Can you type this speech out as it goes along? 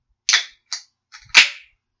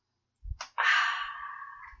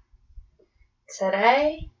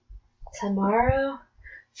Today, tomorrow,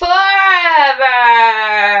 forever!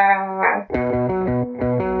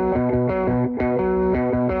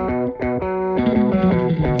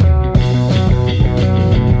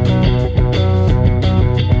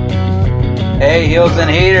 Hey, heels and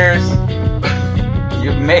haters!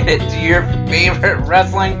 You've made it to your favorite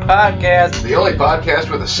wrestling podcast. The only podcast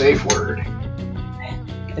with a safe word.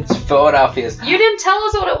 It's Philadelphia's You didn't tell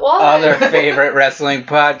us what it was! other favorite wrestling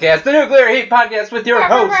podcast, the Nuclear Heat Podcast, with your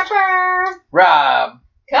host, Rob.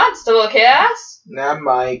 Constable Cass! Nah,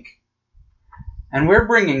 Mike. And we're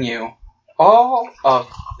bringing you all of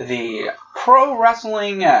the pro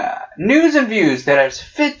wrestling news and views that is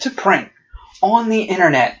fit to print on the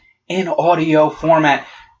internet in audio format.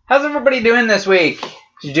 How's everybody doing this week?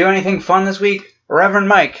 Did you do anything fun this week? Reverend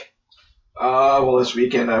Mike? Well, this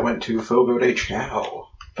weekend I went to Fogo de Chao.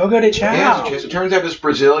 Fogo de Chao. Yeah, it turns out it's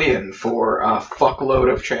Brazilian for a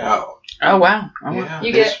fuckload of chow. Oh, wow. Yeah,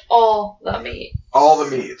 You get all the meat. all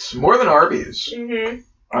the meats. More than Arby's. Mm-hmm.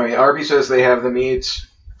 I mean, Arby's says they have the meats.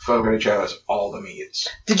 Fogo de Chao has all the meats.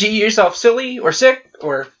 Did you eat yourself silly or sick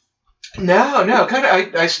or? No, kind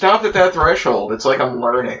of. I stopped at that threshold. It's like I'm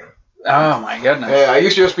learning. Oh my goodness. Yeah, I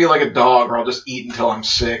used to just be like a dog where I'll just eat until I'm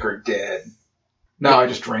sick or dead. No, I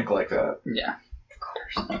just drink like that. Yeah.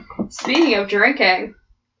 Speaking of drinking,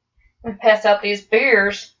 I passed out these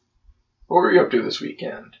beers. What were you up to this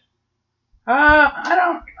weekend?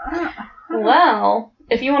 I don't. Well,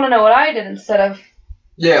 if you want to know what I did instead of...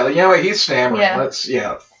 Yeah, you know what? He's stammering.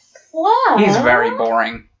 Yeah. Well... He's very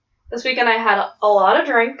boring. This weekend I had a lot of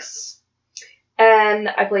drinks, and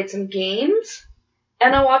I played some games,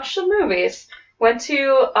 and I watched some movies. Went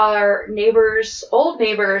to our old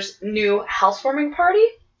neighbor's new housewarming party.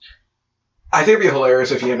 I think it'd be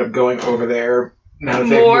hilarious if you end up going over there now that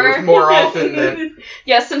More. they've moved more often than...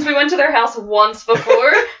 Yes, since we went to their house once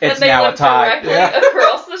before, It's and they now a lived tie. directly Yeah.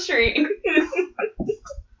 across the street.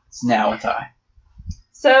 It's now a tie.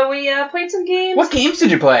 So we played some games. What games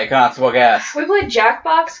did you play, Constable Gas? We played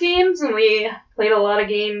Jackbox games, and we played a lot of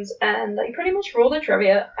games, and I pretty much ruled the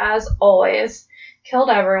trivia, as always.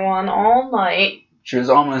 Killed everyone all night. She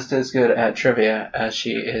was almost as good at trivia as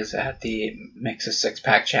she is at the Mix a Six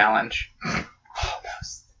Pack Challenge.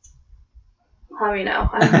 Almost. How do you know?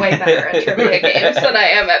 I'm way better at trivia games than I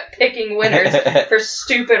am at picking winners for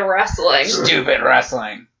stupid wrestling. Stupid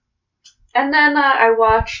wrestling. And then I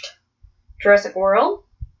watched Jurassic World,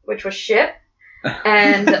 which was shit.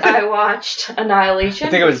 And I watched Annihilation.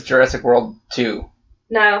 I think it was Jurassic World 2.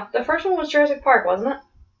 No, the first one was Jurassic Park, wasn't it?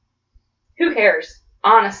 Who cares?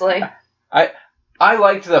 Honestly. I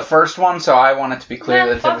liked the first one, so I want it to be clear Yeah,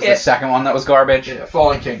 that it fuck was it. the second one that was garbage. Yeah,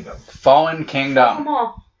 Fallen Kingdom. Fallen Kingdom. Come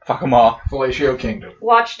on. Fuck 'em all. Fellatio Kingdom.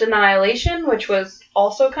 Watched Annihilation, which was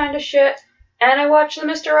also kind of shit. And I watched the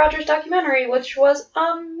Mr. Rogers documentary, which was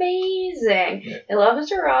amazing. Yeah. I love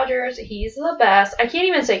Mr. Rogers. He's the best. I can't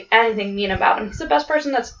even say anything mean about him. He's the best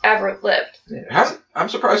person that's ever lived. Yeah. I'm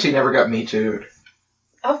surprised he never got Me Too'd.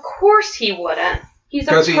 Of course he wouldn't. He's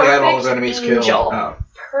a Because perfect he had all his enemies angel. killed. Oh.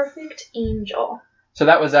 Perfect angel. So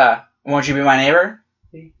that was, Won't You Be My Neighbor?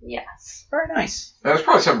 Yes. Very nice. There was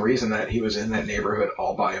probably some reason that he was in that neighborhood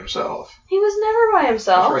all by himself. He was never by That's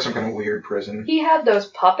himself. probably some kind of weird prison. He had those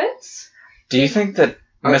puppets. Do you think that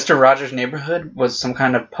Mr. Rogers' Neighborhood was some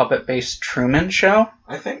kind of puppet-based Truman show?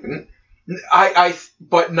 I think...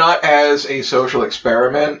 but not as a social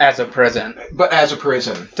experiment, As a prison. but as a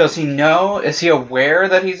prison. Does he know? Is he aware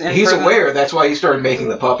that he's in He's prison? aware. That's why he started making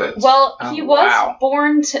the puppets. Well, Oh, he was wow.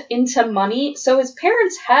 born into money, so his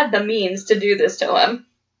parents had the means to do this to him.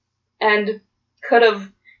 And could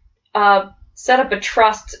have set up a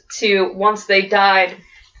trust to, once they died,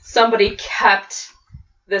 somebody kept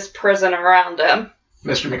this prison around him.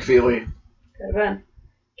 Mr. McFeely. Could have been.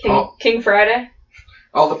 Oh. King Friday?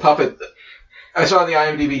 All the puppet... I saw the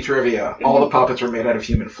IMDb trivia. All the puppets were made out of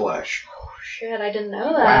human flesh. Oh, shit, I didn't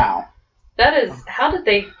know that. Wow. That is, how did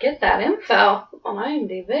they get that info on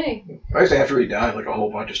IMDb? I guess after he died, like a whole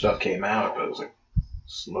bunch of stuff came out, but it was like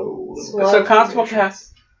slow. So, Constable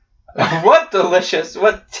Cass, what delicious,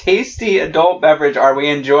 what tasty adult beverage are we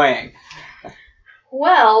enjoying?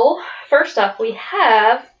 Well, first up, we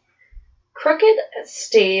have Crooked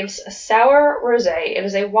Staves Sour Rosé. It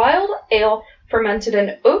is a wild ale fermented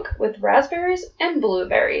in oak with raspberries and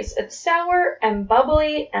blueberries. It's sour and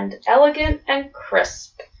bubbly and elegant and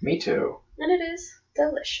crisp. Me too. And it is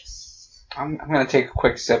delicious. I'm going to take a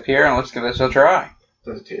quick sip here and let's give this a try.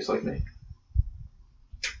 Does it taste like me?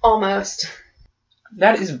 Almost.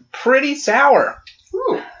 That is pretty sour.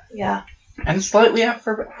 Ooh. Yeah. And slightly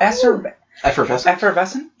effervescent. Effervescent?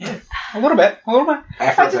 Effervescent? Yeah. A little bit.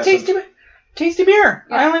 That's a tasty bit. tasty beer.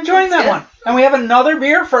 Yeah, I'm enjoying that's that one. And we have another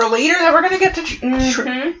beer for later that we're gonna get to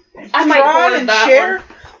I might try hoard and that share. one.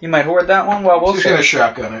 You might hoard that one. Well, we'll She's see. gonna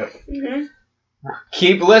shotgun it.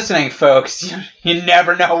 Keep listening, folks. You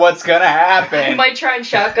never know what's gonna I happen. might try and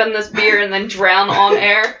shotgun this beer and then drown on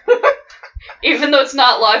air. Even though it's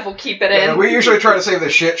not live, we'll keep it in. Yeah, we usually try to save the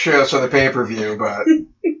shit shows for the pay-per-view, but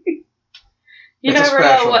You it's a never know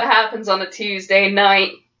special. what happens on a Tuesday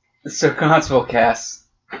night. So, Constable Cass,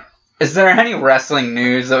 is there any wrestling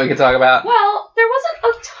news that we could talk about? Well, there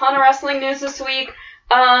wasn't a ton of wrestling news this week.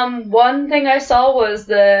 One thing I saw was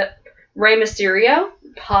that Rey Mysterio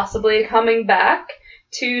possibly coming back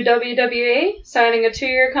to WWE, signing a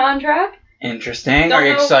 2-year contract. Interesting. Don't Are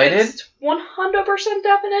you know if excited? It's 100%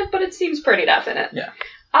 definite, but it seems pretty definite. Yeah.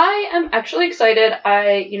 I am actually excited.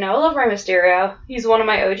 I love Rey Mysterio. He's one of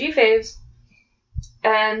my OG faves.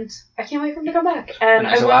 And I can't wait for him to come back. And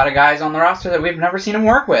There's a lot of guys on the roster that we've never seen him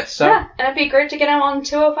work with, so yeah, and it'd be great to get him on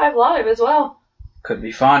 205 Live as well. could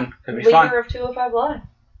be fun. Could be Leader fun. of 205 Live.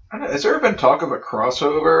 I don't know, has there ever been talk of a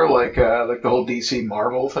crossover, like the whole DC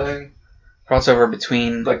Marvel thing? Crossover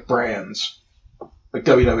between Like brands. Like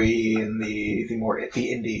WWE and the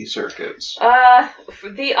indie circuits.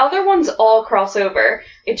 The other ones all cross over.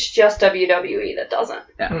 It's just WWE that doesn't.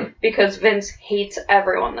 Yeah. Because Vince hates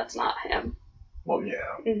everyone that's not him. Well, yeah.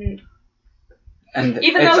 Mm-hmm. and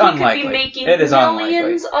Even it's though he unlikely. could be making It is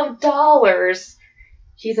millions of dollars,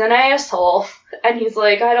 he's an asshole. And he's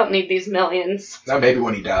like, I don't need these millions. Now maybe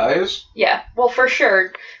when he dies. Yeah, well, for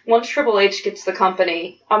sure. Once Triple H gets the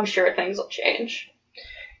company, I'm sure things will change.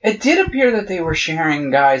 It did appear that they were sharing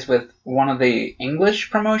guys with one of the English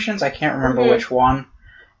promotions. I can't remember which one.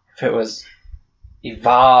 If it was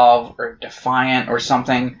Evolve or Defiant or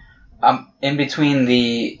something. In between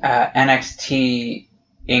the NXT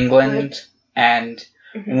England and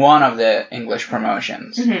one of the English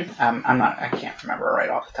promotions. I can't remember right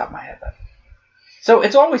off the top of my head. So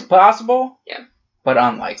it's always possible, but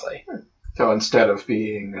unlikely. So instead of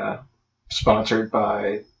being sponsored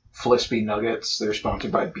by Flispy Nuggets, they're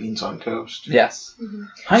sponsored by Beans on Toast. Yes.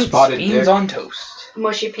 Heinz Spotted Beans Dick. on Toast.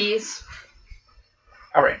 Mushy peas.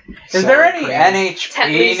 All right. Is Sour there any cream. NHP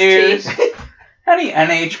Tetley's news? tea. Any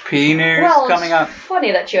NHP news Well, coming up? it's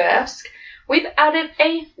funny that you ask. We've added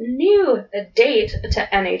a new date to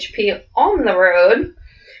NHP on the road.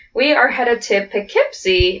 We are headed to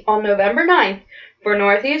Poughkeepsie on November 9th for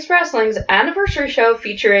Northeast Wrestling's anniversary show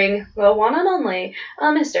featuring the one and only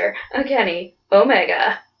Mr. Kenny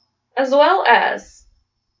Omega, as well as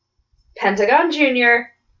Pentagon Jr.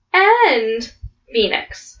 and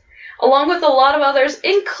Phoenix, along with a lot of others,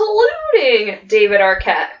 including David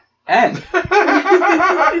Arquette. And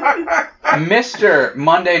Mr.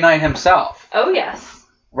 Monday Night himself, Oh, yes.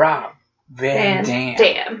 Rob Van Dam.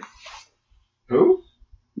 Dam. Who?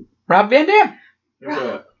 Rob Van Dam. Who's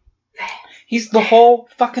that? He's the whole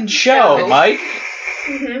fucking show, Show. Mike.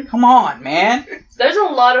 Mm-hmm. Come on, man. There's a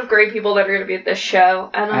lot of great people that are going to be at this show,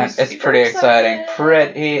 and I'm It's super pretty exciting. excited.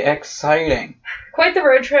 Pretty exciting. Quite the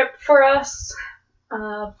road trip for us.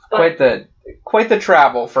 But, Quite the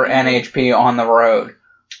travel for NHP on the road.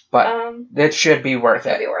 But it should be worth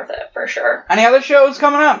it'll it. be worth it for sure. Any other shows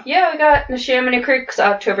coming up? Yeah, we got Neshaminy Creek's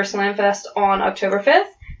October Slam Fest on October 5th,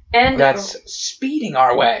 and That's speeding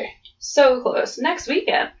our way. so close next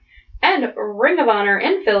weekend, and Ring of Honor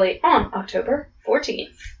in Philly on October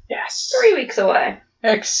 14th. Yes. 3 weeks away.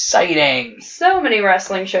 Exciting. So many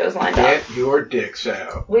wrestling shows lined up. Get your dicks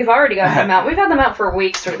out. We've already got them out. We've had them out for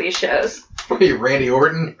weeks for these shows. What are you, Randy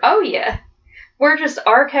Orton? Oh, yeah. We're just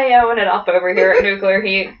RKOing it up over here at Nuclear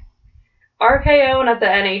Heat. RKOing at the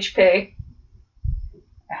NHP.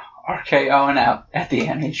 RKOing out at the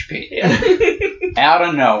NHP. Yeah. Out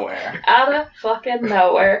of nowhere. Out of fucking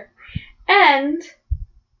nowhere. And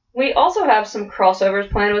we also have some crossovers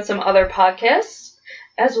planned with some other podcasts,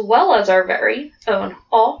 as well as our very own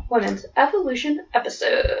All Women's Evolution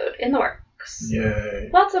episode in the works. Yay.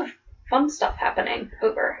 Lots of fun stuff happening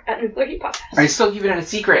over at Nuclear Heat Podcast. Are you still keeping it a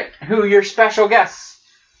secret? Who your special guests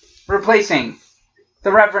replacing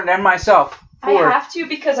the Reverend and myself? I have to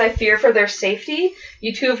because I fear for their safety.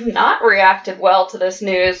 You two have not reacted well to this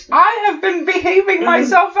news. I have been behaving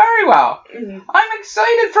myself very well. I'm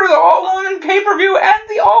excited for the all-woman pay-per-view and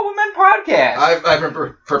the all-woman podcast. I've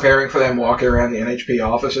been preparing for them walking around the NHP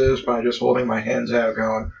offices by just holding my hands out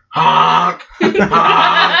going, honk,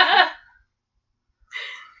 honk.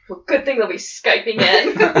 Well, good thing they'll be Skyping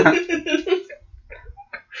in.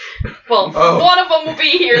 Well, Oh. one of them will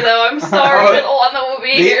be here, though. I'm sorry, Oh. but one of them will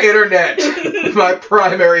be The here. internet, my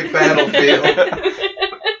primary battlefield.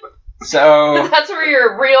 So, That's where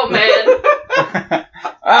you're a real man.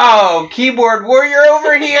 oh, keyboard warrior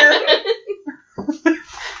over here.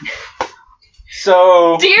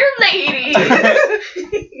 So, Dear ladies, let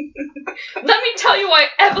me tell you why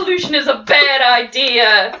evolution is a bad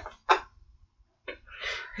idea.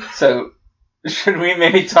 so should we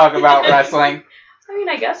maybe talk about wrestling? I mean,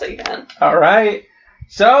 I guess we can. All right.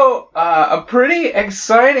 So, a pretty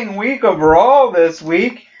exciting week of Raw this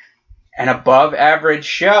week. An above average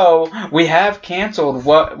show. We have canceled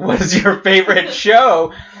what was your favorite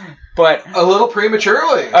show, but A little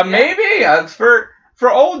prematurely. maybe for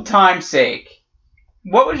old time's sake.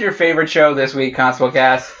 What was your favorite show this week, Constable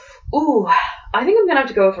Cass? Ooh, I think I'm gonna have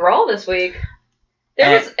to go with Raw this week.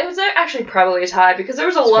 It was actually probably a tie because there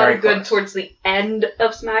was a lot very of good close. towards the end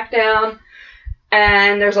of SmackDown,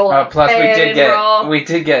 and there's a lot of Plus, bad in Raw. we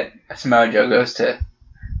did get Samoa goes to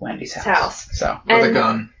Wendy's house. So With a and-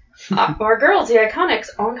 gun. Our girls, the Iconics,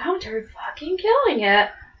 on commentary, fucking killing it.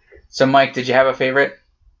 So Mike, did you have a favorite?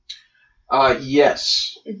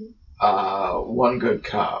 Yes. Mhm. One Good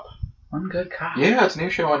Cop. One good cop. Yeah, it's a new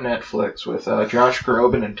show on Netflix with Josh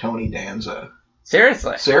Groban and Tony Danza.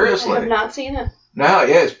 Seriously. I Seriously. have not seen it. No,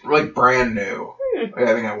 yeah, it's like brand new. Hmm. I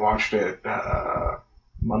think I watched it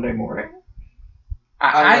Monday morning.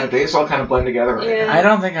 I don't know, days all kind of blend together right Yeah. now. I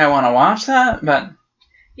don't think I want to watch that, but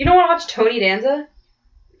You don't want to watch Tony Danza?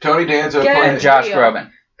 Tony Danza Get playing and Josh real.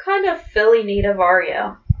 Groban. Kind of Philly Nita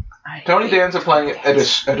Vario. Tony Danza playing a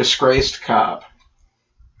disgraced cop,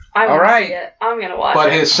 I want All to right. see it. I'm gonna watch but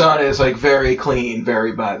it. his son is like very clean,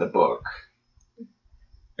 very by the book.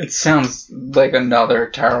 It sounds like another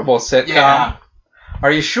terrible sitcom. Yeah.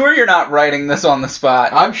 Are you sure you're not writing this on the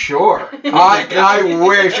spot? I'm sure.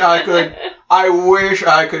 I wish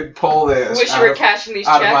I could pull this. Wish you out were of- cashing these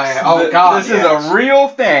out of checks. my oh god, This yes. is a real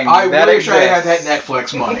thing. I that wish I had that exists.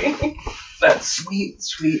 Netflix money. That sweet,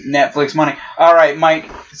 sweet Netflix money. All right, Mike.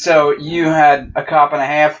 So you had a cop and a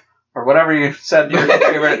half, or whatever you said your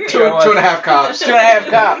favorite two show was. and a half cops. 2.5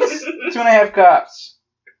 cops. 2.5 cops.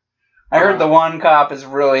 I heard the one cop is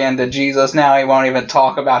really into Jesus now. He won't even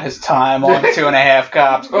talk about his time on 2.5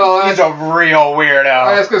 cops. Well, He's a real weirdo.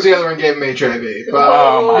 That's because the other one gave him HIV. But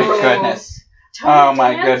Oh my Whoa. goodness. Tony Oh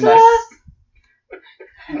my Danza? goodness.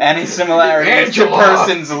 Any similarities to Angela.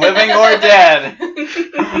 persons living or dead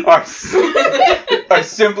are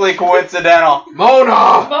simply coincidental.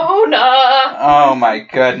 Mona. Mona! Oh my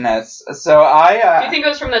goodness. So Do you I, think it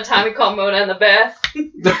was from the time we called Mona in the bath?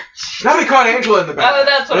 Now we caught Angela in the back. Oh,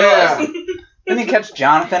 that's what it was. didn't he catch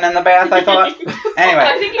Jonathan in the bath, I thought? I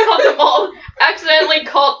Anyway. think he called them all, accidentally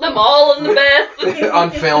caught them all in the bath.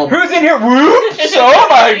 On film. Who's in here? Whoops! Oh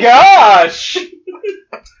my gosh!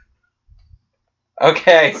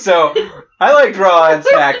 Okay, so I liked Raw and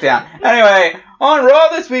SmackDown. Anyway, on Raw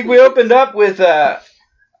this week we opened up with a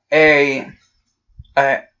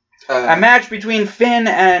match between Finn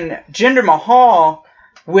and Jinder Mahal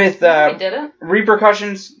with No, we didn't.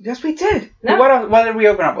 repercussions. Yes, we did. No. What did we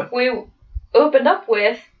open up with? We opened up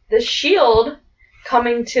with the Shield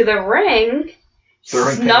coming to the ring,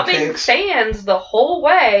 Throwing snubbing pancakes. fans the whole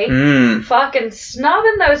way. Mm. Fucking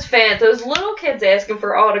snubbing those fans, those little kids asking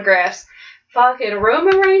for autographs. Fucking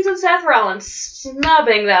Roman Reigns and Seth Rollins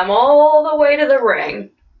snubbing them all the way to the ring.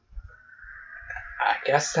 I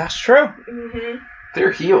guess that's true. hmm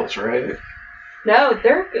They're heels, right? No,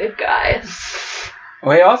 they're good guys.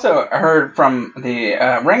 We also heard from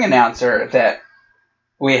the ring announcer that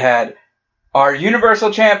we had our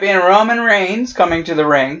Universal Champion Roman Reigns coming to the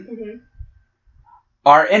ring. hmm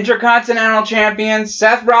Our Intercontinental Champion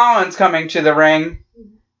Seth Rollins coming to the ring.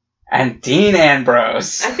 And Dean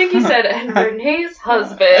Ambrose. I think he said, and Renee's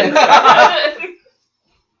husband.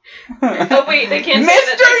 Oh, wait, they can't say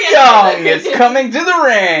that. Mr. They can't Young say is that. coming to the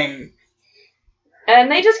ring. And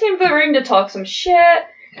they just came to the ring to talk some shit.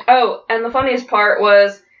 Oh, and the funniest part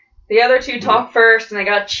was the other two talked first and they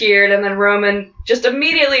got cheered, and then Roman, just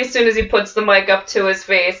immediately as soon as he puts the mic up to his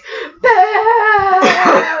face,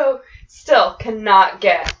 boo! Still cannot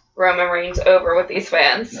get Roman Reigns over with these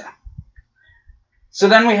fans. Yeah. So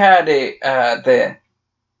then we had the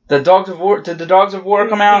Dogs of War. Did the Dogs of War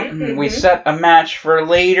come out? Mhm, We mhm. set a match for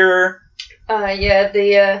later.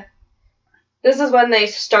 This is when they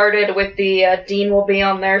started with the Dean will be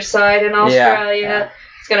on their side in Australia. Yeah.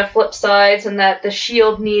 It's gonna flip sides, and that the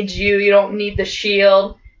Shield needs you. You don't need the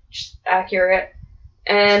Shield. Just accurate.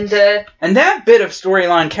 And And that bit of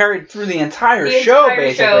storyline carried through the entire the show, entire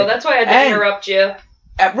basically. show. That's why I had to And- interrupt you.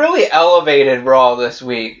 It really elevated Raw this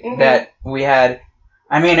week. Mhm. That we had.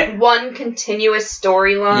 I mean, One continuous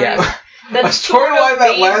storyline. Yeah. That A sort of storyline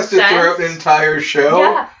that made lasted sense. throughout the entire show.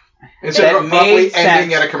 Yeah. Instead That of abruptly made ending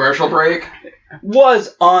sense. at a commercial break.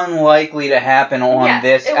 was unlikely to happen on Yeah,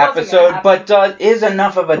 this it wasn't gonna episode, happen. but is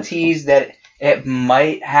enough of a tease that it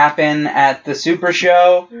might happen at the Super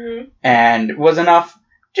Show, and was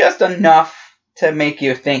just enough to make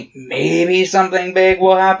you think maybe something big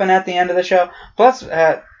will happen at the end of the show. Plus,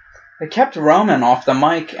 they kept Roman off the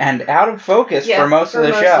mic and out of focus for most of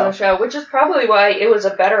the show. Which is probably why it was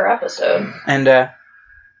a better episode. And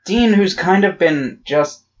Dean, who's kind of been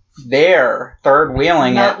just there, third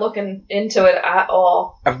wheeling not looking into it at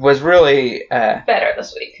all, was really better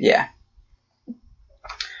this week. Yeah.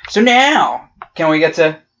 So now, can we get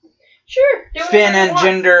to Finn and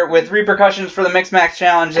Jinder with repercussions for the Mixed Match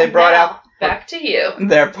Challenge? They brought out back to you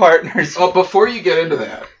their partners. Well, before you get into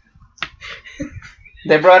that,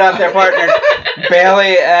 they brought out their partners,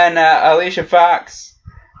 Bayley and Alicia Fox,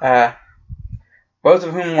 both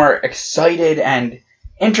of whom were excited and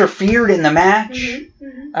interfered in the match.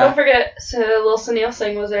 Don't forget, little Sunil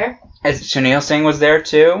Singh was there. Sunil Singh was there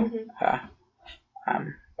too.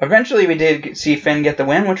 Eventually, we did see Finn get the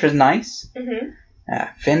win, which was nice.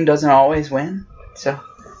 Finn doesn't always win, so it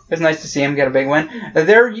was nice to see him get a big win.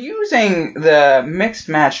 They're using the Mixed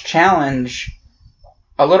Match Challenge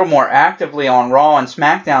a little more actively on Raw and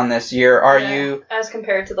SmackDown this year. As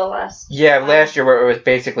compared to the last? Yeah, last year where it was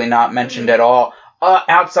basically not mentioned at all.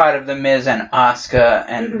 Outside of the Miz and Asuka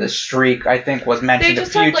and the Streak, I think was mentioned a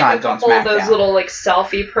few times on SmackDown. They just had a couple of those little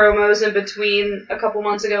selfie promos in between a couple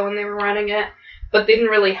months ago when they were running it, but they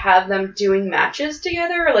didn't really have them doing matches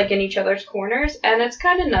together or in each other's corners, and it's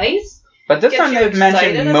kind of nice. But this time they've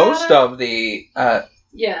mentioned most of the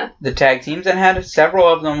tag teams and had several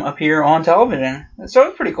of them appear on television, so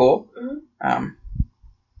it's pretty cool.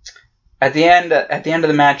 At the end of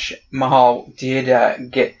the match, Mahal did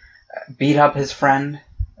beat up his friend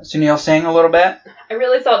Sunil Singh a little bit. I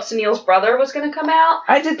really thought Sunil's brother was going to come out.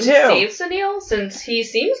 I did too. Save Sunil, since he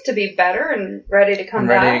seems to be better and ready to come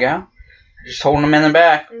back. Ready to go. Just holding him in the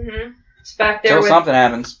back. It's back there until something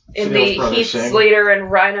happens. In the Heath Slater and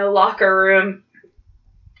Rhino locker room.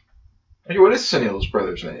 Hey, what is Sunil's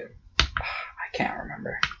brother's name? I can't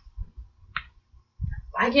remember.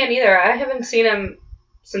 I can't either. I haven't seen him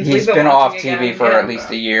since he's been off TV for at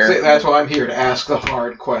least a year. See, that's why I'm here, to ask the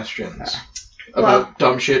hard questions about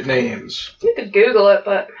dumb shit names. You could Google it,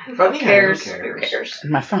 but who cares? Who cares?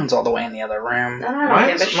 And my phone's all the way in the other room.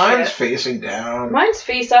 Mine's facing down. Mine's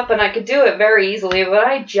face up, and I could do it very easily, but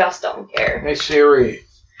I just don't care. Hey Siri.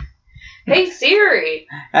 Hey Siri.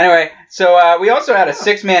 Anyway, so we also had a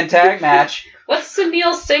 6-man tag match. What's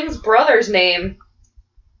Sunil Singh's brother's name?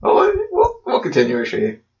 Oh, we'll continue,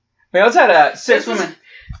 She. We also had a 6-woman.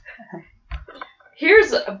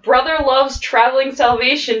 Here's Brother Loves Traveling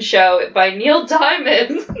Salvation Show by Neil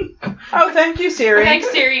Diamond. Oh, thank you, Siri.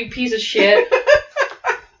 Thanks, Siri, you piece of shit.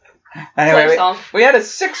 Anyway, we had a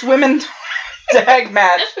 6-women tag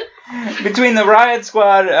match between the Riot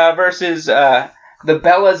Squad versus the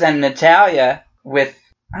Bellas and Natalya, with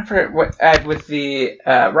the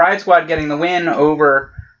Riot Squad getting the win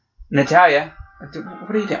over Natalya.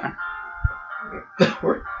 What are you doing?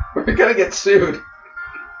 We're gonna get sued.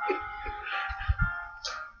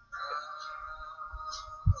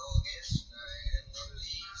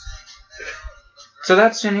 So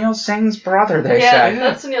that's Sunil Singh's brother, they say. Yeah,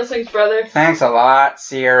 that's Sunil Singh's brother. Thanks a lot,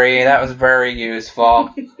 Siri. That was very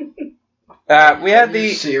useful. We had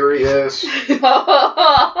the... Serious? You're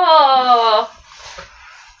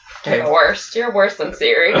worse. You're worse than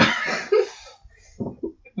Siri.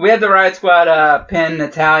 We had the Riot Squad pin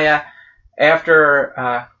Natalya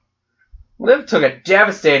after Liv took a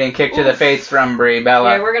devastating kick to the face from Brie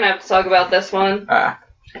Bella. Yeah, we're going to have to talk about this one.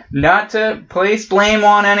 Not to place blame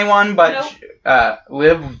on anyone, but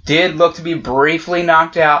Liv did look to be briefly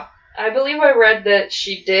knocked out. I believe I read that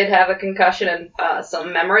she did have a concussion and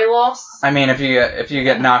some memory loss. I mean, if you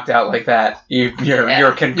get knocked out like that,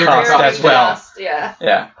 you're concussed as well.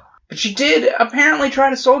 Yeah. But she did apparently try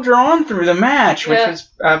to soldier on through the match, which was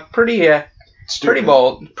pretty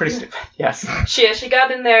bold, pretty stupid. Yes. She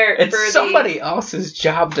got in there. It's somebody else's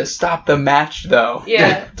job to stop the match, though.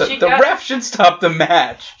 Yeah. The ref should stop the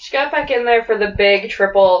match. She got back in there for the big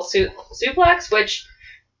triple suplex, which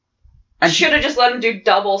should have just let him do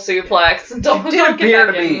double suplex. She did appear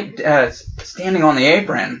to be standing on the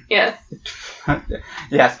apron. Yeah.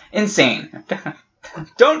 Yes. Insane.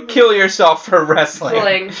 Don't kill yourself for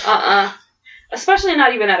wrestling. Especially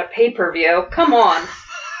not even at a pay-per-view. Come on.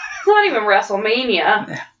 It's not even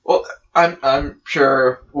WrestleMania. Well, I'm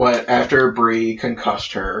sure after Brie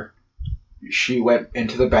concussed her, she went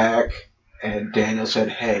into the back and Daniel said,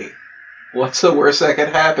 "Hey, what's the worst that could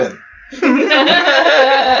happen?"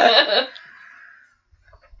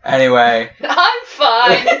 Anyway. I'm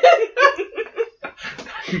fine.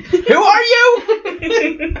 Who are you?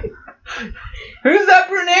 Who's that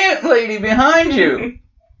brunette lady behind you?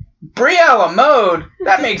 Briella Mode?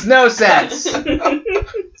 That makes no sense.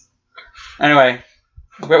 Anyway,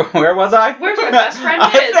 where was I? Where's my best friend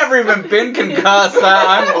I've is? never even been concussed.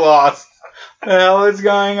 I'm lost. The hell is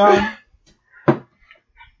going on?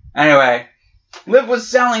 Anyway, Liv was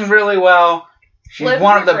selling really well. She's Liv's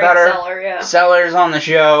one of the a great better seller, yeah. sellers on the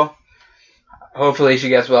show. Hopefully she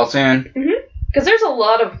gets well soon. Because there's a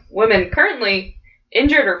lot of women currently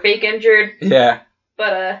injured or fake injured, Yeah.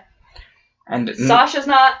 but And Sasha's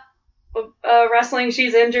not wrestling,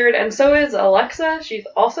 she's injured, and so is Alexa, she's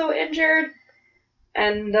also injured,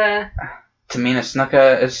 and Tamina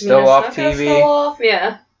Snuka is still Mina off Snuka's TV. still off,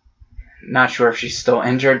 yeah. Not sure if she's still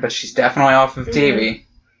injured, but she's definitely off of TV.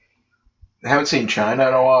 I haven't seen China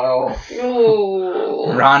in a while. Ooh.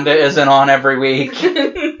 Rhonda isn't on every week.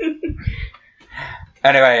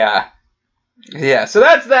 Anyway, yeah, so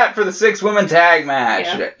that's that for the 6-woman tag match.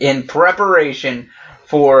 Yeah. In preparation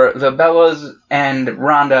for the Bellas and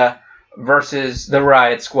Rhonda versus the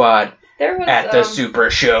Riot Squad There was at the Super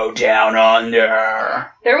Show Down Under.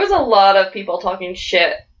 there was a lot of people talking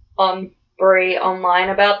shit on Brie online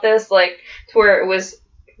about this, like to where it was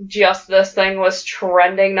just this thing was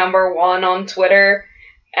trending number 1 on Twitter,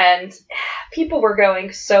 and people were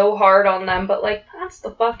going so hard on them, but like that's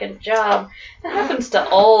the fucking job. It happens to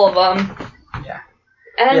all of them. Yeah.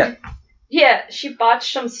 And yeah, she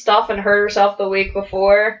botched some stuff and hurt herself the week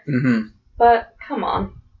before, Mm-hmm. but come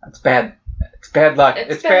on. That's bad. It's bad luck.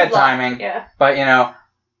 It's bad luck, timing. Yeah. But, you know,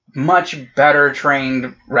 much better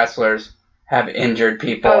trained wrestlers have injured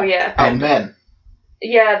people. Oh yeah. And men.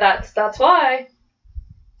 Yeah, that's why.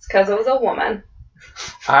 It's because it was a woman.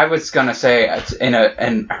 I was gonna say,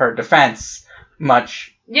 in her defense,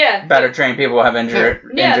 much Yeah. better trained people have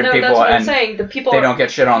injured Yeah, no, people, that's what I'm and saying. The people they don't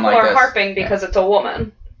get shit on people like are this. harping because it's a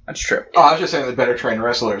woman. That's true. Oh, I was just saying the better trained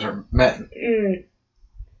wrestlers are men.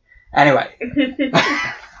 Anyway,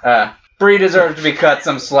 Brie deserves to be cut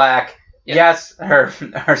some slack. Yep. Yes,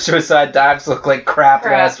 her suicide dives look like crap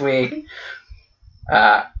last week.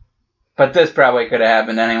 But this probably could have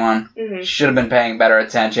happened to anyone. Should have been paying better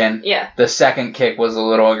attention. Yeah. The second kick was a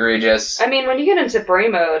little egregious. I mean, when you get into Brie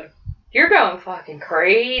mode, you're going fucking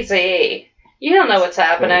crazy. You don't know what's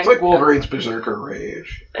happening. It's like Wolverine's Berserker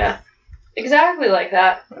Rage. Yeah. Exactly like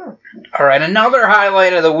that. All right, another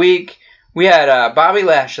highlight of the week. We had Bobby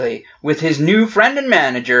Lashley with his new friend and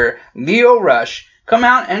manager, Leo Rush, come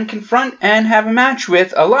out and confront and have a match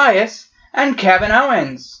with Elias and Kevin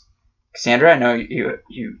Owens. Cassandra, I know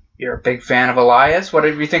you're a big fan of Elias. What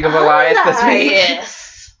did you think of Elias this week? Elias.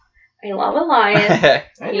 I love Elias.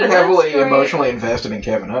 And you're heavily emotionally invested in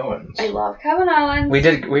Kevin Owens. I love Kevin Owens.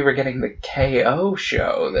 We were getting the KO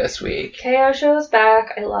show this week. KO show is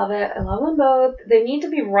back. I love it. I love them both. They need to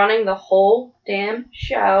be running the whole damn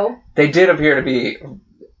show. They did appear to be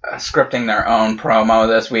scripting their own promo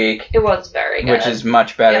this week, It was very good. which is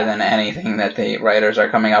much better Yeah. than anything that the writers are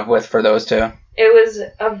coming up with for those two.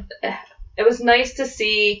 It was nice to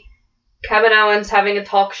see Kevin Owens having a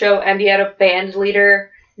talk show, and he had a band leader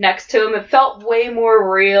next to him. It felt way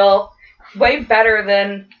more real, way better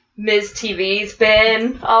than Miz TV's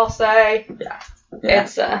been, I'll say. Yeah.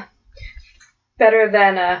 It's better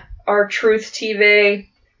than our Truth TV.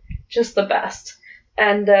 Just the best.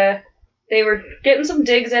 And they were getting some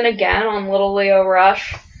digs in again on little Leo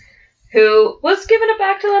Rush, who was giving it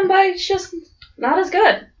back to them by just not as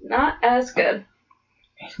good. Not as good.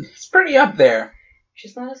 It's pretty up there.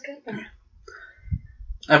 Just not as good. No.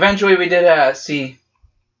 Eventually, we did see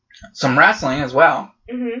some wrestling as well,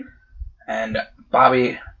 Mm-hmm. and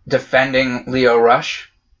Bobby defending Leo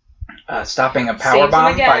Rush, stopping a Saves power him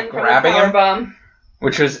bomb again by from the grabbing him, powerbomb.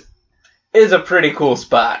 which is a pretty cool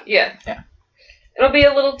spot. Yeah. Yeah. It'll be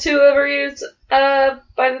a little too overused by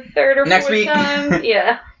the third or Next fourth week. time.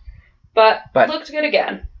 Yeah. But But- looked good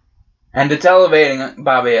again. And it's elevating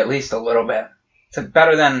Bobby at least a little bit. It's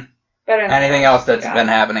better than Better than anything else that's Yeah. been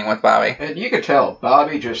happening with Bobby. And you could tell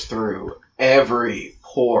Bobby just threw every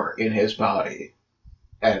pore in his body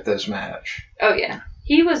at this match. Oh, yeah.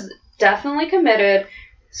 He was definitely committed,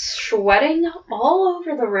 sweating all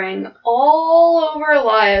over the ring, all over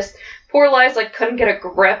Elias. Poor Elias, couldn't get a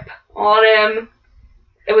grip on him.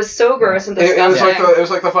 It was so gross and It disgusting.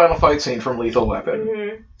 was like the final fight scene from Lethal Weapon.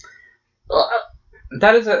 Mm-hmm.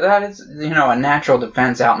 That is a natural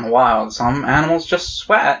defense out in the wild. Some animals just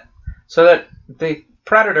sweat so that the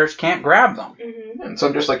predators can't grab them. Mm-hmm. And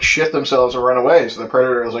some just shit themselves and run away. So the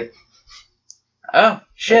predator was like, Oh,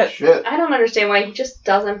 shit. shit. I don't understand why he just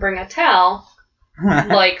doesn't bring a towel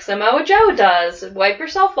like Samoa Joe does. Wipe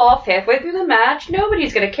yourself off halfway through the match.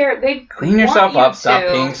 Nobody's gonna care. They Clean yourself want you up. Stop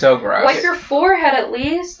to. being so gross. Wipe your forehead at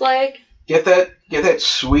least. Like, Get that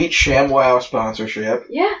sweet ShamWow sponsorship.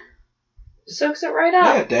 yeah. Soaks it right up.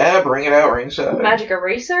 Yeah, dab, bring it out ringside. Magic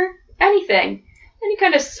eraser. Anything. Any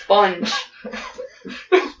kind of sponge.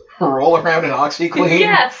 Roll around in OxyClean.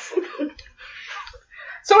 Yes.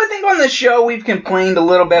 So I think on this show we've complained a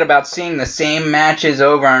little bit about seeing the same matches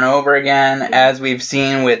over and over again, as we've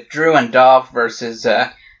seen with Drew and Dolph versus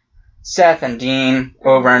Seth and Dean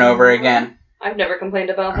over and over again. I've never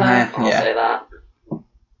complained about that. I'll yeah. say that.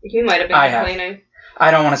 You might have been I have. complaining.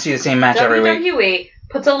 I don't want to see the same match every week. WWE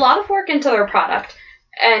puts a lot of work into their product,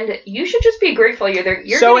 and you should just be grateful you're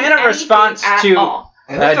So getting in a anything response at to- all.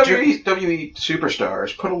 And those WWE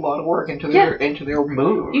superstars put a lot of work into their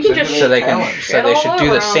moves. You can into just- their So they can, talent. so they should do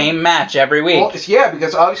the same match every week. Well, yeah,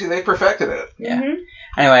 because obviously they perfected it. Yeah. Mhm.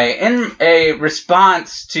 Anyway, in a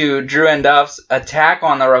response to Drew and Duff's attack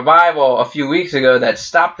on the Revival a few weeks ago that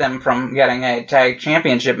stopped them from getting a tag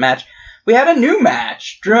championship match, we had a new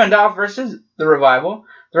match. Drew and Duff versus the Revival.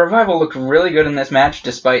 The Revival looked really good in this match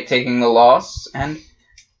despite taking the loss, and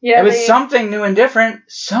Yeah, it was something new and different.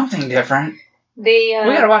 Something different. They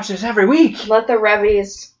We gotta watch this every week. let the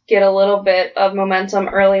Revies get a little bit of momentum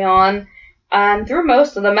early on, and through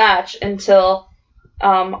most of the match until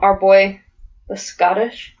our boy, the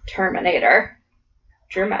Scottish Terminator,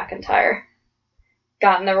 Drew McIntyre,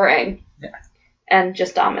 got in the ring. Yeah. And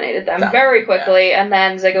just dominated them Dominated, very quickly, and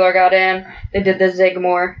then Ziggler got in. They did the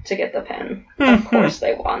Zigmore to get the pin. Of course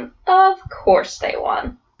they won. Of course they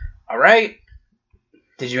won. All right.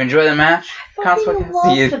 Did you enjoy the match? Fucking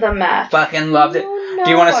loved the match. Fucking loved it. No,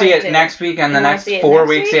 Do you want to see I it didn't. next week and the You wanna next see it 4 next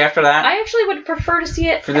weeks week? after that? I actually would prefer to see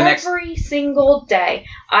it For the next- every single day.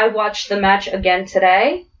 I watched the match again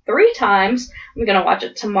today 3 times. I'm going to watch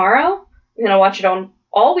it tomorrow. I'm going to watch it on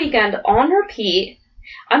all weekend on repeat.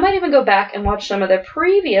 I might even go back and watch some of the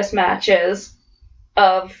previous matches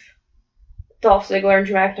of Dolph Ziggler and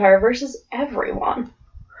Drew McIntyre versus everyone.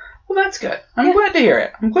 Well, that's good. I'm Yeah. glad to hear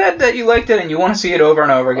it. I'm glad that you liked it and you want to see it over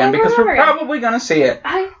and over again Over because and over we're again. probably going to see it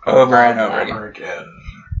I over love and over them. again. Never again.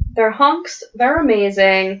 They're hunks. They're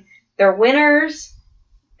amazing. They're winners.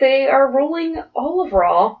 They are ruling all of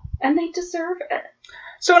Raw, and they deserve it.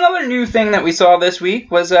 So another new thing that we saw this week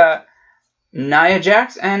was Nia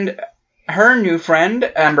Jax and her new friend,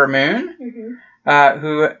 Ember Moon,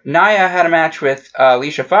 who Nia had a match with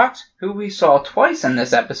Alicia Fox, who we saw twice in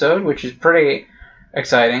this episode, which is pretty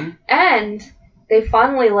exciting. And they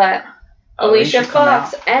finally let Alicia come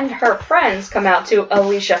Fox out. and her friends come out to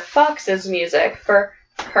Alicia Fox's music for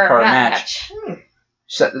her For a match.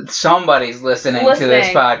 So, somebody's listening to this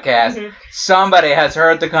Listening. podcast. Mhm. Somebody has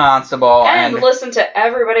heard the constable And listen to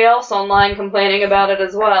everybody else online complaining about it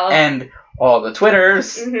as well. and all the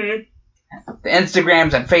Twitters, Mhm. the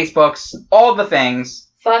Instagrams and Facebooks, all the things.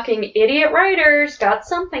 Fucking idiot writers got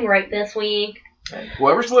something right this week. And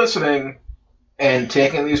whoever's listening and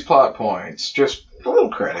taking these plot points, just a little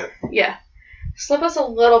credit. Yeah. Slip us a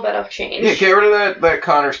little bit of change. Yeah, get rid of that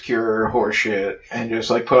Connor's Cure horseshit and just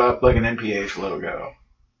put up an NPH logo.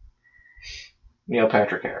 Neil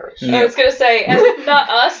Patrick Harris. Yeah. I was gonna say, and not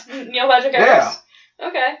us, Neil Patrick Harris.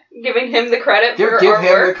 Okay. Giving him the credit for Give our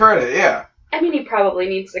him work. the credit, yeah. I mean, he probably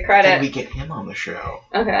needs the Can credit. we get him on the show?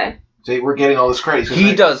 Okay. See, we're getting all this credit.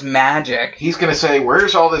 He does magic. He's going to say,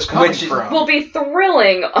 where's all this coming Which- from? Will be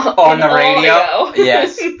thrilling On in the radio? audio.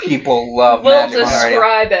 Yes, people love We'll magic on the radio.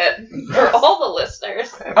 describe it for all the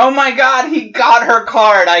listeners. Oh my god, he got her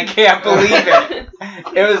card. I can't believe it.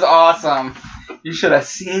 It was awesome. You should have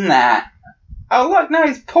seen that. Oh, look, now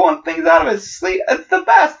he's pulling things out of his sleeve. It's the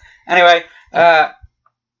best. Anyway,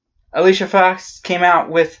 Alicia Fox came out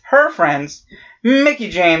with her friends, Mickey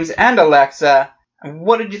James and Alexa.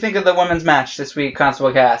 What did you think of the women's match this week,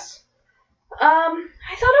 Constable Cass?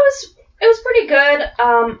 I thought it was pretty good.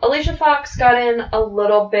 Alicia Fox got in a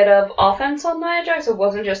little bit of offense on Nia Jax. It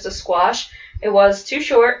wasn't just a squash. It was too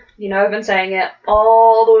short. You know, I've been saying it.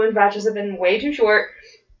 All the women's matches have been way too short.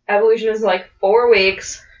 Evolution is 4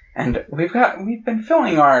 weeks. And we've been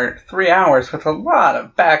filling our 3 hours with a lot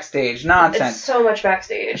of backstage nonsense. It's so much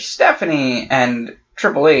backstage. Stephanie and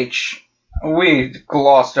Triple H, we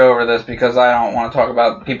glossed over this because I don't want to talk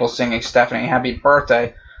about people singing Stephanie happy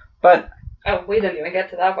birthday, but Oh, we didn't even get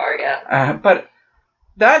to that part yet.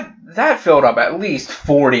 that filled up at least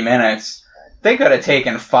 40 minutes. They could have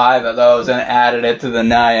taken 5 of those and added it to the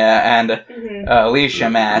Nia and Mm-hmm. Alicia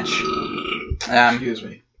match. Excuse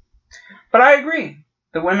me. But I agree.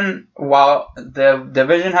 The women, while the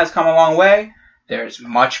division has come a long way, there's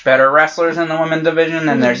much better wrestlers in the women's division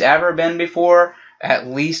than there's ever been before. at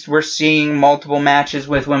least we're seeing multiple matches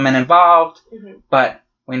with women involved, but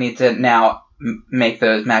we need to now make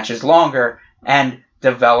those matches longer and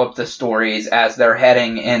develop the stories as they're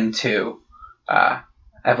heading into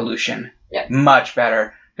Evolution. Yeah. Much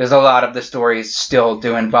better, because a lot of the stories still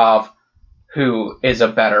do involve who is a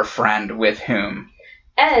better friend with whom.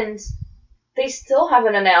 And they still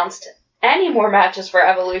haven't announced any more matches for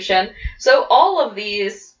Evolution, so all of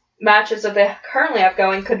these matches that they currently have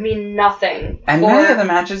going could mean nothing. And many of the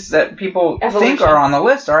matches that people think are on the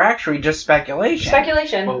list are actually just speculation.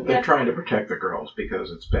 Speculation. Well, they're trying to protect the girls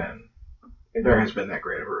because there has been that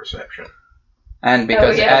great of a reception. And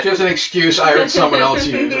because it's just an excuse I heard someone else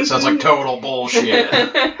use. It sounds like total bullshit.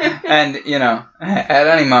 And, at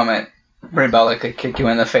any moment, Brie Bella could kick you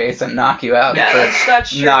in the face and knock you out.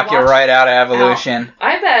 That's true. Knock you right out of Evolution.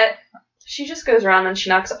 I bet she just goes around and she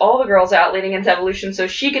knocks all the girls out leading into Evolution so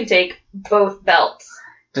she can take both belts.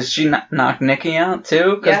 Does she knock Nikki out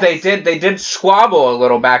too? Because they did squabble a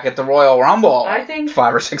little back at the Royal Rumble. I think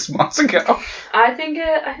 5 or 6 months ago. I think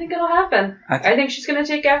it'll happen. I think she's gonna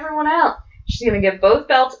take everyone out. She's gonna get both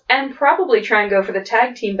belts and probably try and go for the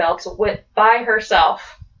tag team belts by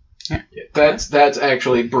herself. Yeah, that's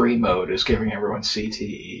actually Brie mode, is giving everyone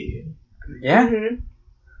CTE. Yeah. Mm-hmm.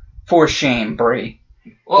 For shame, Brie.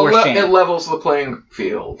 Well, it levels the playing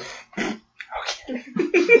field. Okay.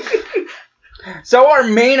 So our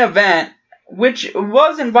main event, which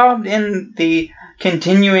was involved in the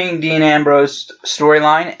continuing Dean Ambrose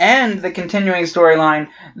storyline and the continuing storyline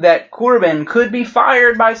that Corbin could be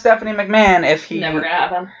fired by Stephanie McMahon if he never gonna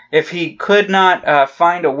happen. If he could not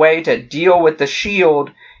find a way to deal with the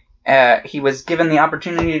Shield. He was given the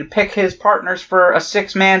opportunity to pick his partners for a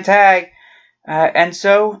 6-man tag, and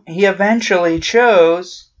so he eventually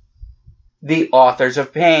chose the Authors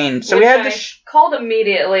of Pain. So Which we had I called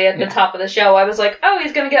immediately at the top of the show. I was like, "Oh,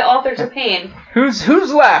 he's gonna get Authors of Pain." Who's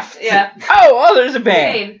left? Yeah. Oh, Authors of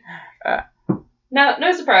Pain.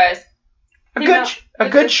 No surprise. A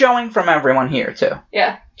good showing from everyone here too.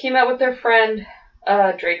 Yeah, came out with their friend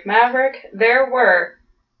Drake Maverick. There were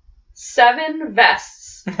 7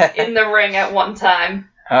 vests in the ring at one time.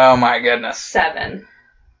 Oh my goodness. 7.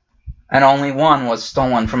 And only one was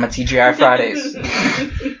stolen from a TGI Fridays.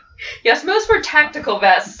 Yes, most were tactical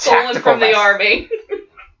vests stolen from the army.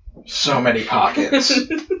 So many pockets.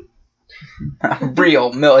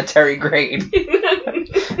 Real military grade.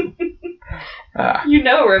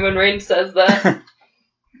 Roman Reigns says that.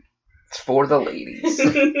 It's for the ladies.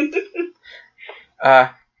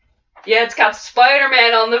 Yeah, it's got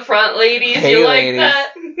Spider-Man on the front, ladies. Hey, you ladies. like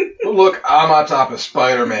that? Look, I'm on top of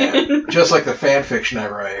Spider-Man. Just like the fan fiction I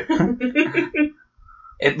write.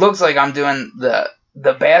 It looks like I'm doing the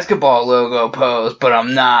basketball logo pose, but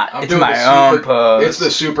I'm not. It's my own pose. It's the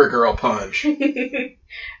Supergirl punch.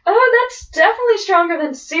 Oh, that's definitely stronger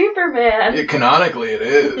than Superman. Canonically, it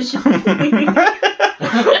is.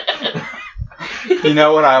 You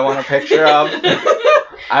know what I want a picture of?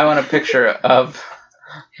 I want a picture of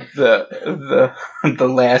the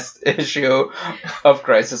last issue of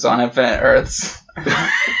Crisis on Infinite Earths.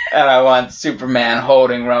 And I want Superman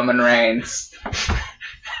holding Roman Reigns.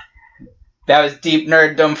 That was deep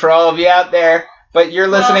nerddom for all of you out there, but you're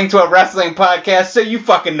listening to a wrestling podcast, so you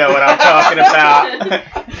fucking know what I'm talking about.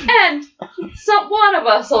 And one of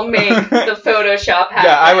us will make the Photoshop happen.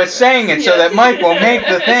 Yeah, I was saying it so that Mike will make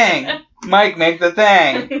the thing. Mike, make the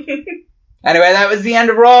thing. Anyway, that was the end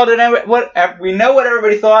of Raw. We know what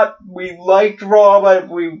everybody thought. We liked Raw, but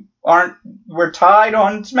we're tied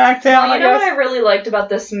on SmackDown, I guess. What I really liked about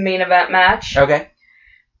this main event match? Okay.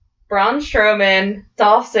 Braun Strowman,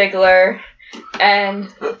 Dolph Ziggler, and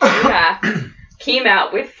Mac came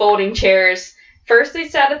out with folding chairs. First they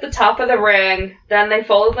sat at the top of the ring, then they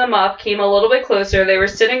folded them up, came a little bit closer. They were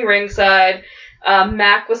sitting ringside.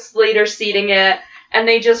 Mac was later seating it, and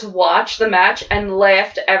they just watched the match and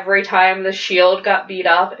laughed every time the Shield got beat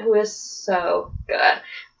up. It was so good.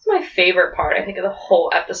 It's my favorite part, I think, of the whole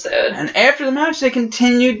episode. And after the match, they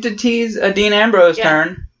continued to tease a Dean Ambrose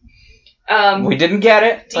turn. We didn't get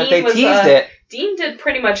it, but they teased it. Dean did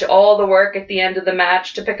pretty much all the work at the end of the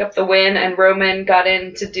match to pick up the win, and Roman got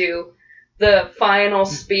in to do the final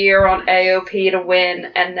spear on AOP to win,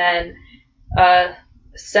 and then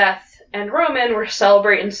Seth and Roman were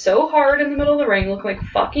celebrating so hard in the middle of the ring, looking like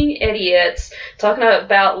fucking idiots, talking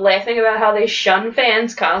about laughing about how they shun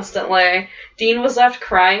fans constantly. Dean was left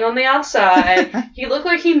crying on the outside. He looked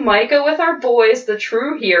like he might go with our boys, the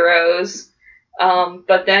true heroes.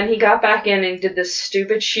 But then he got back in and did this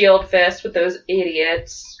stupid Shield fist with those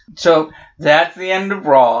idiots. So that's the end of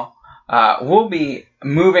Raw. We'll be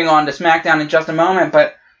moving on to SmackDown in just a moment,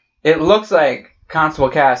 but it looks like, Constable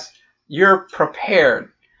Cass, you're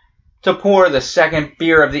prepared to pour the second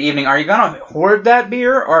beer of the evening, are you going to hoard that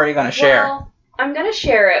beer or are you going to share? Well, I'm going to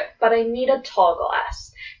share it, but I need a tall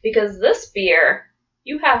glass. Because this beer,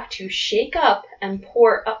 you have to shake up and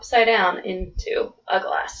pour upside down into a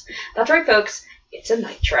glass. That's right, folks. It's a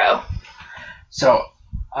nitro. So,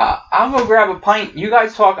 I'll go grab a pint. You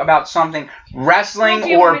guys talk about something wrestling Well, do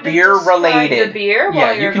you want or me to beer describe related. the beer Yeah,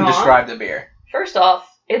 while you you're can gone? describe the beer. First off,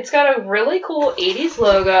 it's got a really cool 80s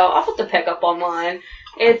logo. I'll put the pick up online.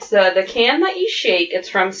 It's the can that you shake. It's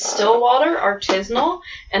from Stillwater Artisanal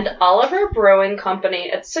and Oliver Brewing Company.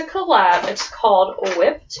 It's a collab. It's called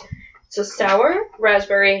Whipped. It's a sour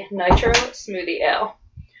raspberry nitro smoothie ale.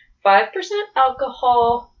 5%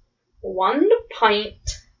 alcohol, 1 pint.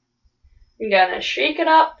 You're gonna shake it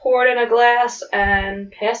up, pour it in a glass,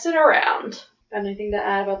 and pass it around. Got anything to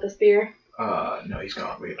add about this beer? No, he's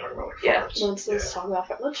gone. We can talk about Yeah, farts. let's talk about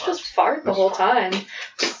it. Let's just fart the whole time.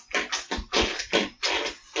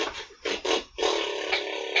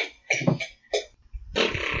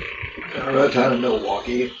 Remember that time in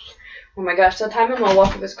Milwaukee? Oh my gosh, that time in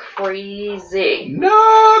Milwaukee was crazy.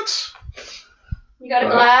 Nuts! You got a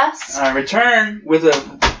glass? I return with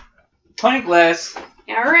a pint glass.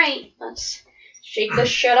 Alright, let's shake this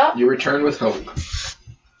shit up. You return with hope.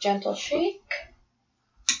 Gentle shake.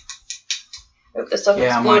 Hope this doesn't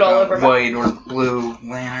Yeah, I'm explode like all a over my... white or blue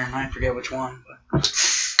lantern. I forget which one, but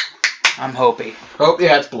I'm Hopi. Oh,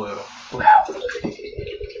 yeah, it's blue. Wow.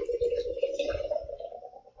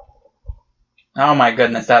 Oh my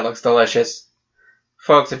goodness, that looks delicious.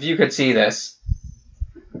 Folks, if you could see this.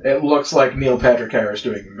 It looks like Neil Patrick Harris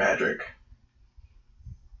doing magic.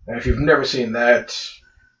 And if you've never seen that,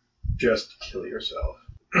 just kill yourself.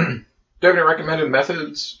 Do you have any recommended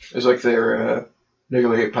methods? Is like their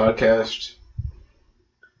Nuclear Hate podcast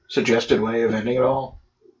suggested way of ending it all?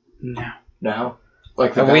 No. No?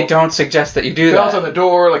 Like the We belt- don't suggest that you do belts that. on the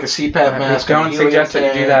door, like a CPAP mask. We and a don't helium suggest that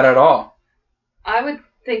you do tank. that at all. I would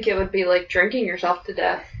think it would be like drinking yourself to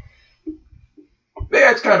death. Yeah,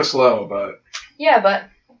 it's kind of slow, but Yeah, but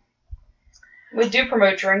we do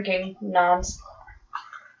promote drinking non-stop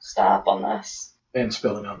on this. and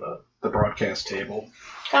spilling on the broadcast table.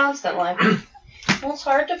 Constantly. Well, it's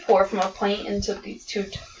hard to pour from a pint into these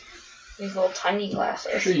little tiny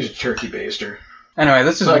glasses. Should use a turkey baster. Anyway,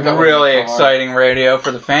 this is Like that one really in the car. exciting radio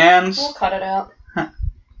for the fans. We'll cut it out. Huh.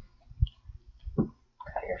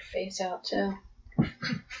 Cut your face out, too.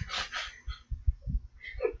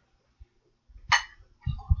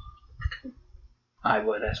 I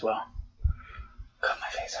would as well. Cut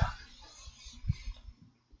my face off.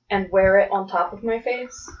 And wear it on top of my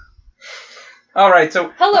face. Alright,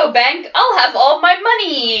 so, Hello, bank. I'll have all my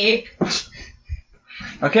money.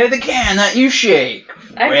 okay, the can that you shake.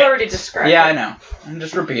 I've Whipped. already described Yeah, it. I know. I'm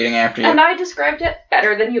just repeating after you. And I described it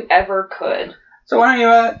better than you ever could. So why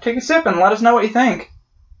don't you take a sip and let us know what you think.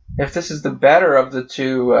 If this is the better of the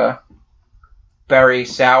two berry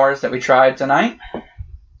sours that we tried tonight.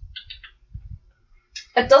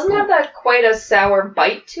 It doesn't have that quite a sour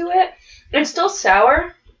bite to it. It's still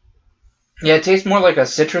sour. Yeah, it tastes more like a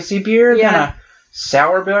citrusy beer than a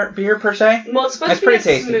sour beer per se. Well, it's supposed It's to be a pretty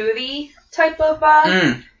tasty. smoothie type of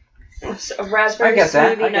a raspberry I get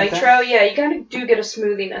that, smoothie I get nitro. Yeah, you kind of do get a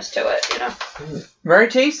smoothiness to it, you know. Very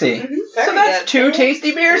tasty. Mm-hmm. So that's two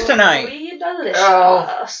tasty beers tonight. Very delicious.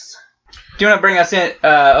 Oh. Do you want to bring us in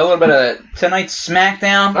a little bit of tonight's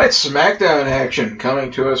SmackDown? Tonight's SmackDown action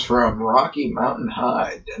coming to us from Rocky Mountain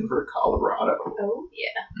High, Denver, Colorado. Oh,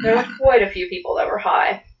 yeah. There were quite a few people that were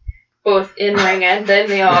high. Both in ring and in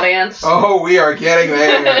the audience. Oh, we are getting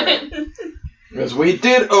there. Because we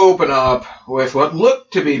did open up with what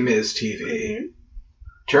looked to be Miz TV. Mhm.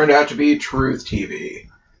 Turned out to be Truth TV.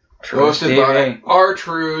 Truth Hosted TV. by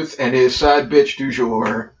R-Truth and his side bitch du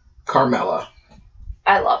jour, Carmella.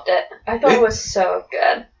 I loved it. I thought it was so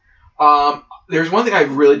good. There's one thing I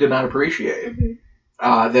really did not appreciate.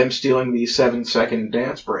 Mhm. Them stealing the 7-second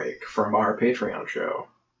dance break from our Patreon show.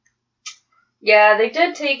 Yeah, they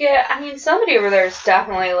did take it. I mean, somebody over there is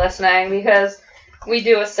definitely listening because we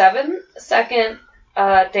do a 7-second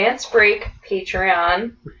dance break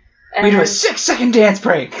Patreon. And We do a 6-second dance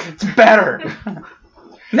break. It's better.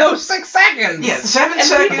 No, 6 seconds. Yeah, 7 And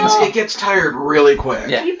seconds, people- it gets tired really quick.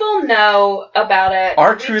 Yeah. people know about it.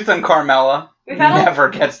 R-Truth and Carmella We've had never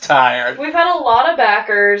gets tired. We've had a lot of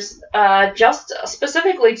backers just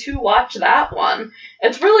specifically to watch that one.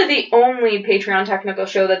 It's really the only Patreon technical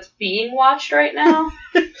show that's being watched right now.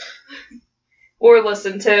 Or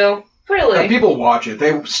listened to. Really. People watch it.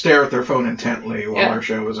 They stare at their phone intently while Yeah. our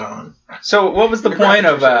show is on. So what was the The point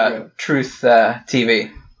graphics of are so good. Truth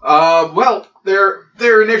TV? Well,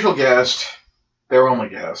 their initial guest, their only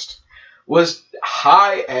guest, was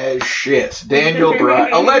high as shit. Daniel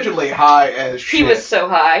Bryan, allegedly high as shit. He was so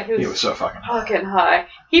high. He was so fucking high. Fucking high.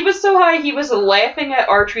 He was so high, he was laughing at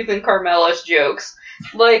R-Truth and Carmella's jokes.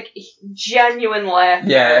 Like, genuine laugh.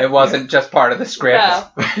 Yeah, it wasn't just part of the script.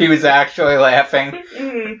 No. He was actually laughing.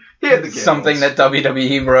 Mm. He had the giggles. Something that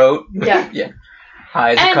WWE wrote. Yeah. Yeah.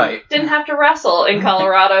 High as a And kite. didn't have to wrestle in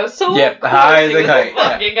Colorado, so Yep, of course high as he a was kite, yeah.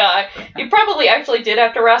 fucking high. He probably actually did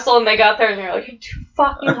have to wrestle, and they got there, and they were like, "You're too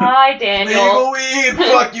fucking high, Daniel." Legal weed,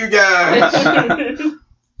 fuck you guys.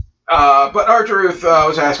 But R-Truth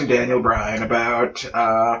was asking Daniel Bryan about,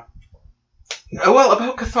 about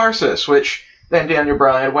catharsis, which then Daniel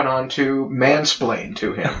Bryan went on to mansplain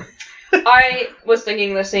to him. I was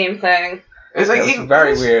thinking the same thing. It's like, It was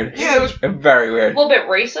very weird. Yeah, it was. Very A weird. little bit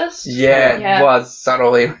racist. Yeah, Yeah. it was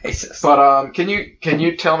subtly racist. But can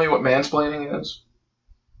you tell me what mansplaining is?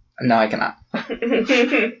 No, I cannot.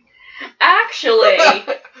 Actually,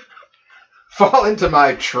 Fall into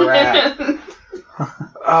my trap.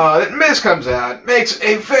 Miz comes out, makes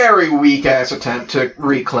a very weak ass attempt to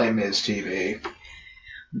reclaim Miz TV.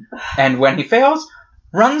 And when he fails,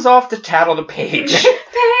 runs off to tattle to Paige.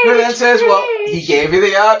 And then says, well, he gave you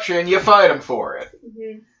the option, you fight him for it.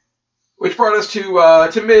 Mhm. Which brought us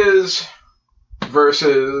to Miz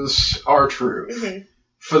versus R-Truth Mhm.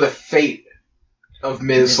 for the fate of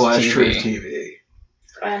Miz Miz / Truth TV.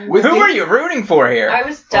 TV. With Who are you rooting for here? I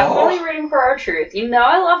was definitely rooting for R-Truth. You know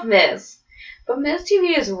I love Miz. But Miz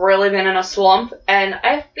TV has really been in a slump, and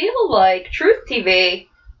I feel like Truth TV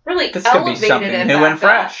really This could be elevated something it new back and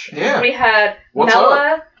fresh. Yeah. up. We had What's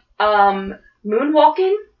Mella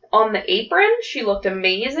moonwalking on the apron. She looked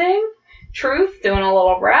amazing. Truth doing a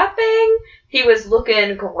little rapping. He was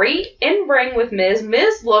looking great in ring with Miz.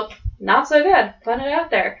 Miz looked not so good. Putting it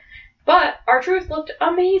out there. But R-Truth looked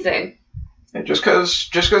amazing. And just because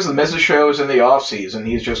the Miz's show is in the off season,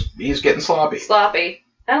 he's getting sloppy. Sloppy.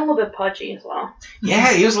 And a little bit pudgy as well.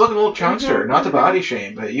 Yeah, he was looking a little chunkster. Mhm. Not to body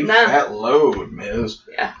shame, but you No. fat load, Miz.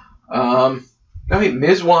 Yeah.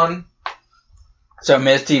 Miz won. So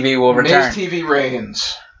Miz TV will return. Miz TV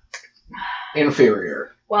reigns.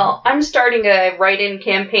 Inferior. Well, I'm starting a write-in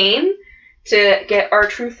campaign to get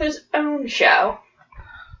R-Truth his own show.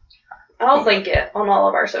 I'll link it on all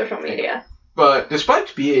of our social media. But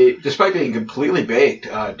despite being completely baked,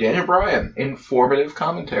 Daniel Bryan, informative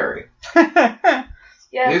commentary.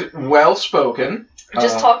 Yeah. He's well spoken.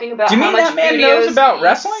 Just talking about Do you how mean much that man studios knows about he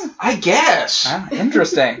wrestling? I guess. Ah,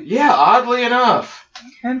 interesting. Yeah, oddly enough.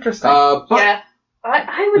 Interesting. But Yeah.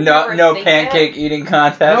 I would no never think pancake eating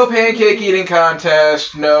contest. no pancake eating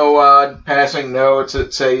contest, no passing notes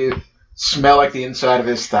that say you smell like the inside of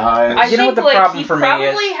his thighs. I You know think what the problem he for me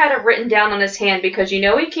probably is? had it written down on his hand because he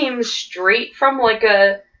came straight from like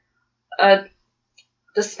a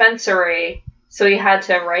dispensary, so he had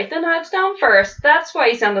to write the notes down first. That's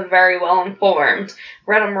why he sounded very well informed.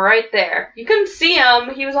 Read them right there. You couldn't see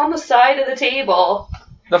him. He was on the side of the table.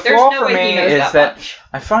 The There's flaw no for way he me knows is that that much.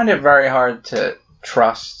 I find it very hard to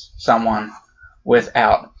trust someone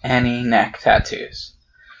without any neck tattoos.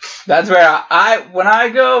 That's where when I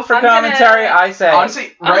go for I'm gonna- commentary, I say,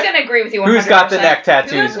 Honestly, I'm going to agree with you 100%. who's got the neck Who has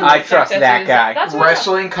tattoos? the I neck trust that tattoos? guy. That's what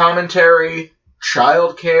wrestling commentary,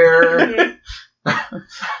 childcare. Mhm.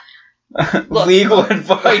 Look. Legal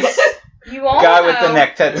advice. You all Guy know with the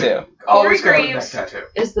neck tattoo. Always got a neck Graves tattoo.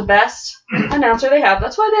 is the best announcer they have.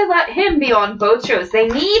 That's why they let him be on both shows. They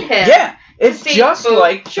need him. Yeah, it's See just both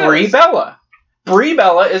like shows. Brie Bella. Brie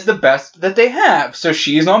Bella is the best that they have, so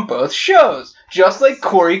she's on both shows. Just like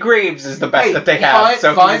Corey Graves is the best Hey, that they have,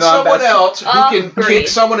 so find he's on someone best. else who can Agreed. kick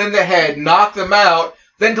someone in the head, knock them out,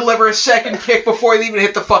 then deliver a second kick before they even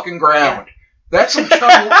hit the fucking ground. That's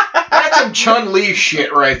some Chun Li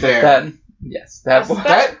shit right there. That boy.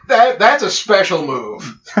 That's a special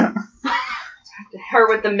move. Her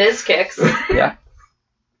with the Miz kicks. Yeah.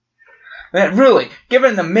 Man, really,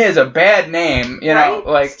 giving the Miz a bad name, you know, Right?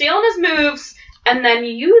 like Stealing his moves and then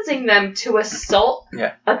using them to assault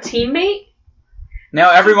a teammate. now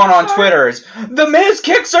everyone on Twitter is the Miz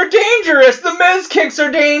kicks are dangerous. The Miz kicks are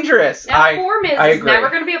dangerous. Now, poor Miz I is agree. never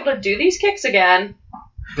going to be able to do these kicks again.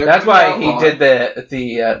 That's why he did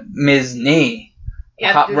the Miz knee,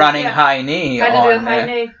 running high knee Had to do a on high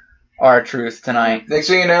knee. R-Truth tonight. Next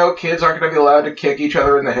thing you know, kids aren't going to be allowed to kick each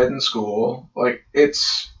other in the head in school. Like,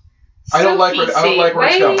 I don't like where it's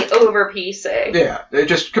Way going. over PC. Yeah, it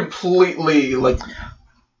just completely, like...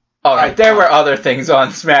 All right, there were other things on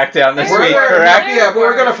SmackDown this week, correct? Yeah, but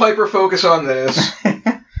we're going to hyper-focus on this.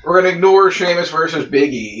 We're going to ignore Sheamus versus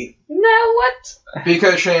Big E. No, what?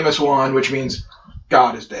 Because Sheamus won, which means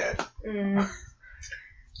God is dead. Mm.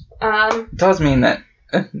 It does mean that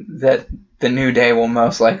that the New Day will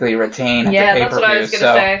most likely retain at the pay-per-view. Yeah, that's what I was going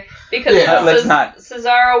to say. Because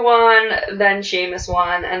Cesaro won, then Sheamus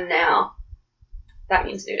won, and now that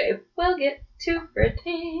means New Day will get to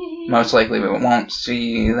retain. Most likely we won't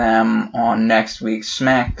see them on next week's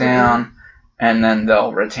SmackDown, and then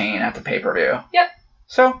they'll retain at the pay-per-view. Yep.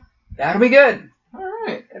 So, that'll be good.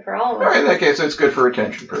 Alright. Good for all of us. Alright, in that case, it's good for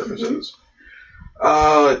retention purposes.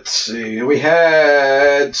 Let's see. We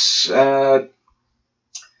had Sonya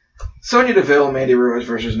Deville, Mandy Rose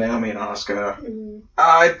versus Naomi and Asuka.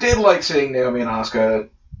 I did like seeing Naomi and Asuka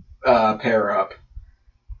pair up,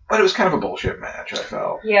 but it was kind of a bullshit match, I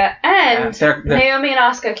felt. Yeah, and Naomi and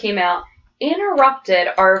Asuka came out, interrupted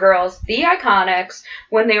our girls, the Iconics,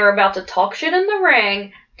 when they were about to talk shit in the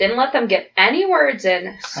ring, didn't let them get any words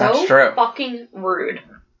in. So fucking rude.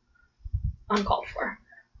 Uncalled for.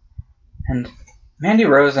 And Mandy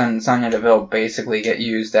Rose and Sonya Deville basically get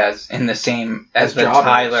used as in the same as the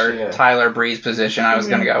jobbers, Tyler Breeze position I was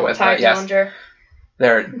going to go with. Ty Dillinger.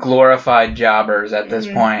 They're glorified jobbers at this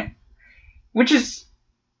point, which is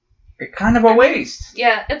kind of a waste.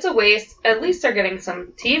 Yeah, it's a waste. At least they're getting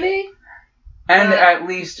some TV. And at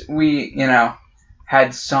least we,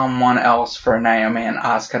 had someone else for Naomi and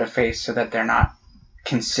Asuka to face so that they're not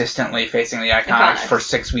consistently facing the Iconics for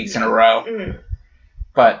 6 weeks in a row.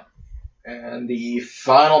 And the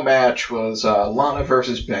final match was Lana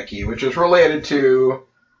versus Becky, which is related to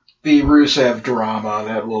the Rusev drama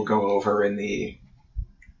that we'll go over in the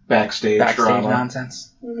backstage drama.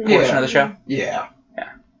 Nonsense portion of the show. Yeah.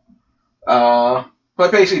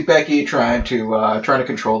 But basically Becky trying to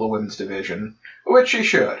control the women's division, which she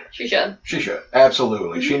should. She should.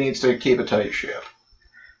 Absolutely. She needs to keep a tight ship.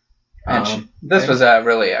 And this was it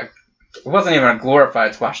wasn't even a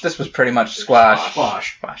glorified squash. This was pretty much squash.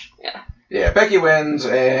 Yeah, Becky wins,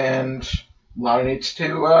 and Lana needs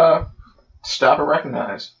to stop and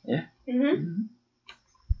recognize. Yeah.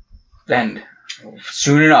 And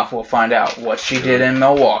soon enough, we'll find out what she did in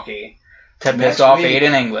Milwaukee to piss off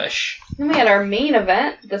Aiden English. And we had our main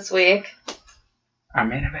event this week. Our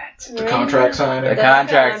main event. The contract signing. The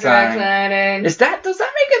contract signing. Does that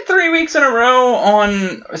make it 3 weeks in a row on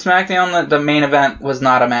SmackDown that the main event was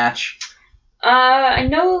not a match? I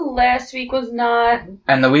know last week was not.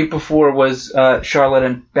 And the week before was Charlotte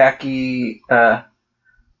and Becky, the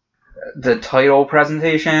title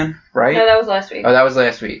presentation, right? No, that was last week. Oh, that was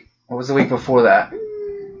last week. What was the week before that?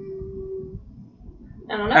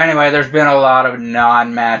 I don't know. Anyway, there's been a lot of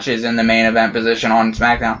non-matches in the main event position on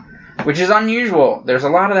SmackDown, which is unusual. There's a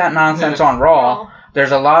lot of that nonsense on Raw.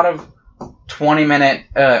 There's a lot of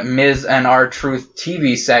 20-minute Miz and R-Truth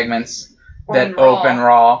TV segments that open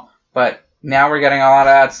Raw, but now we're getting a lot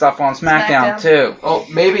of that stuff on SmackDown, too. Well,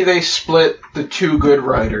 maybe they split the two good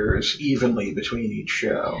writers evenly between each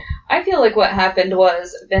show. I feel like what happened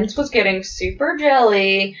was Vince was getting super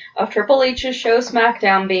jelly of Triple H's show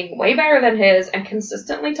SmackDown being way better than his and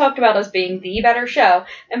consistently talked about us being the better show.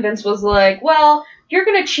 And Vince was like, well, you're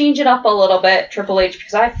going to change it up a little bit, Triple H,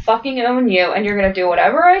 because I fucking own you, and you're going to do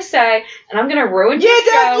whatever I say, and I'm going to ruin your show.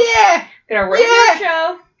 I'm going to ruin your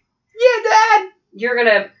show. Yeah, Dad! You're going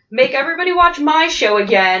to make everybody watch my show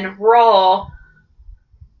again, Raw.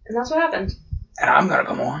 And that's what happened. And I'm going to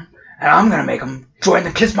come on, and I'm going to make them join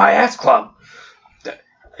the Kiss My Ass Club.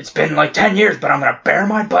 It's been like 10 years, but I'm going to bare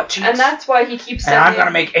my butt cheeks. And that's why he keeps sending... And I'm going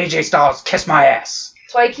to make AJ Styles kiss my ass.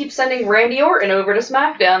 That's why he keeps sending Randy Orton over to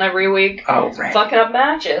SmackDown every week. Oh, Randy. Fucking up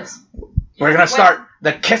matches. We're going to start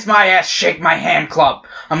the Kiss My Ass, Shake My Hand Club.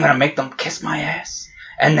 I'm going to make them kiss my ass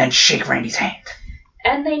and then shake Randy's hand.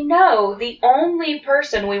 And they know the only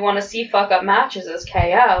person we want to see fuck up matches is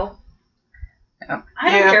KO. Yep.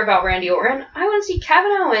 I don't care about Randy Orton. I want to see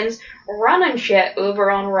Kevin Owens running shit over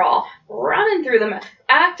on Raw. Running through them.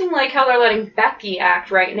 Acting like how they're letting Becky act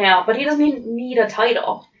right now. But he doesn't even need a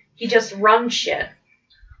title. He just runs shit.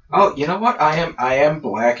 Oh, you know what? I am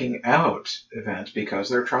blacking out events because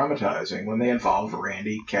they're traumatizing when they involve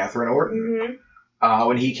Randy Catherine Orton.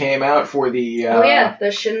 When he came out for the the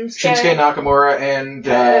Shinsuke Nakamura and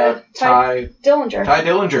Ty Dillinger. Ty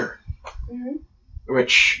Dillinger.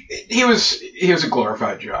 Which he was a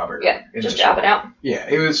glorified jobber. Yeah, just jobbing out. Yeah,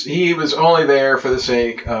 he was only there for the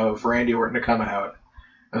sake of Randy Orton to come out.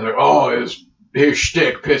 I was like, oh, his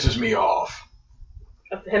shtick pisses me off.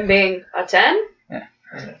 Of him being a 10? Yeah.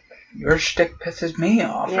 Your shtick pisses me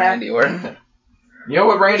off, Randy Orton. You know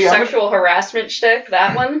what, Randy? Sexual harassment shtick,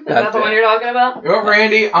 that one? Is that the one you're talking about? You know what,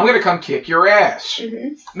 Randy? I'm going to come kick your ass.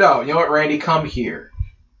 No, you know what, Randy? Come here.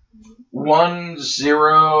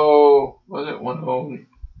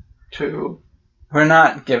 102? We're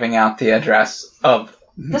not giving out the address of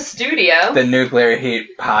the studio. The Nuclear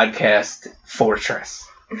Heat Podcast Fortress.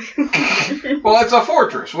 Well, it's a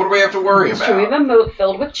fortress. What do we have to worry about? True, we have a moat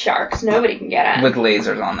filled with sharks. Nobody can get in. With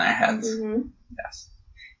lasers on their heads. Mm-hmm. Yes.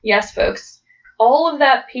 Yes, folks. All of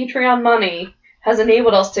that Patreon money has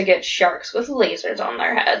enabled us to get sharks with lasers on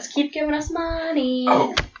their heads. Keep giving us money.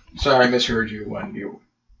 Oh, sorry, I misheard you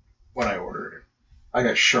when I ordered. I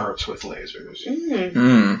got sharks with lasers. I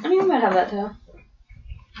mean, we might have that too.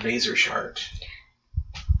 Laser sharks.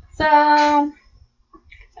 So,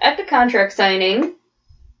 at the contract signing,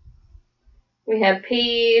 we had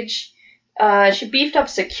Paige. She beefed up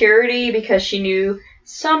security because she knew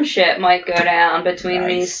some shit might go down between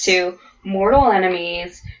these two mortal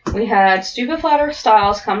enemies. We had Stupid Flatter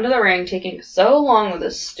Styles come to the ring, taking so long with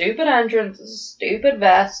his stupid entrance, his stupid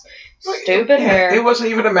vest, stupid hair. It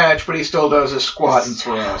wasn't even a match, but he still does a squat and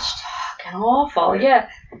thrust. Fucking awful. Yeah.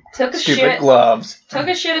 Took a Stupid shit. gloves. Took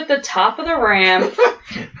a shit at the top of the ramp.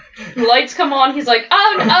 Lights come on. He's like,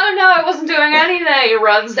 oh no, I wasn't doing anything. He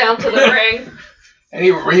runs down to the ring. And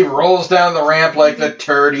he rolls down the ramp like the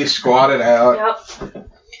turd he squatted out. Yep.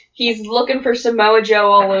 He's looking for Samoa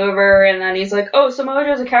Joe all over, and then he's like, oh, Samoa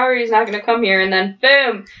Joe's a coward, he's not going to come here. And then,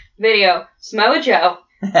 boom, video. Samoa Joe,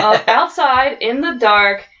 outside, in the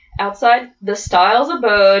dark, outside the Styles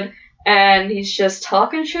abode, and he's just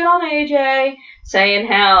talking shit on AJ, saying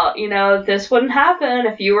how, this wouldn't happen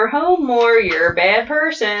if you were home more, you're a bad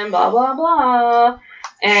person, blah, blah, blah.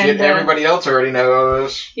 And shit everybody else already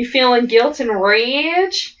knows. You feeling guilt and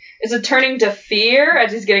rage? Is it turning to fear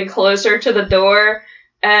as he's getting closer to the door?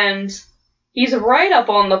 And he's right up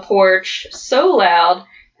on the porch, so loud.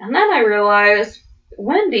 And then I realized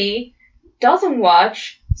Wendy doesn't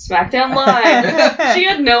watch SmackDown Live. She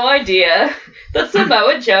had no idea that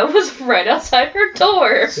Samoa Joe was right outside her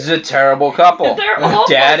door. This is a terrible couple. They're awful.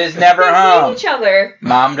 Dad is never They home. hate each other.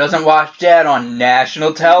 Mom doesn't watch Dad on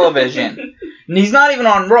national television. And he's not even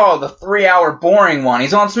on Raw, the 3-hour boring one.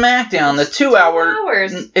 He's on SmackDown, the 2-hour 2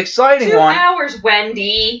 hours. exciting 2 one. hours,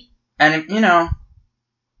 Wendy. And,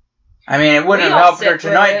 I mean, it wouldn't We have all helped her sit through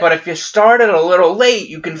tonight, it. but if you started a little late,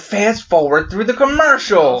 you can fast forward through the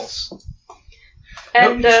commercials.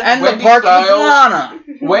 And, And the Wendy parts with Styles- Lana.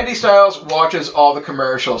 Wendy Styles watches all the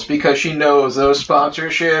commercials because she knows those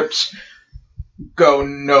sponsorships go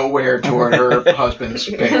nowhere toward her husband's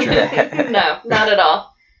paycheck. no, not at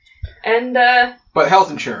all. And, But health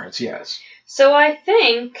insurance, yes. so I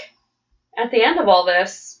think, at the end of all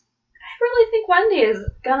this, I really think Wendy is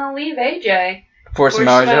gonna leave AJ For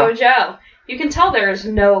Samoa Joe. Joe. You can tell there is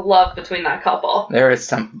no love between that couple. There is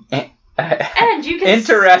some And you can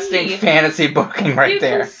interesting see, fantasy booking right you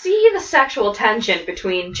there. can see the sexual tension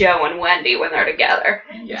between Joe and Wendy when they're together.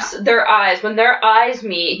 Yeah. When their eyes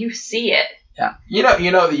meet, you see it. You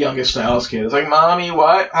know the youngest Styles kid is like, Mommy,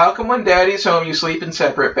 what? How come when Daddy's home you sleep in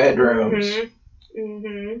separate bedrooms?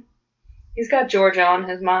 Mm-hmm. He's got Georgia on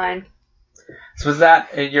his mind. So was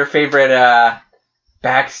that your favorite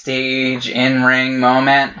backstage in-ring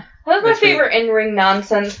moment? That was my This week? favorite in-ring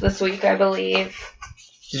nonsense this week, I believe.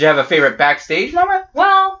 Did you have a favorite backstage moment? Well,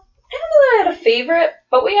 I don't know that I had a favorite,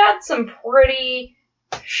 but we had some pretty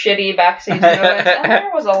shitty backstage moments, and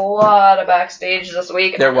there was a lot of backstage this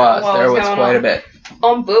week. There was going quite on a bit.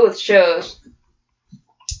 on both shows.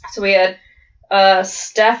 So we had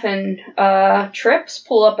Steph and Trips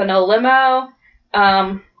pull up in a limo.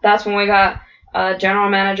 That's when we got General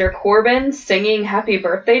Manager Corbin singing Happy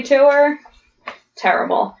Birthday to her.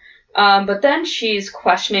 Terrible. But then she's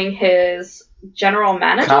questioning his general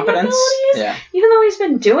managing Competence? abilities, Yeah. even though he's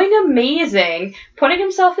been doing amazing, putting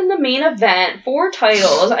himself in the main event, 4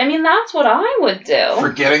 titles. I mean, that's what I would do.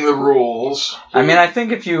 Forgetting the rules. I mean, I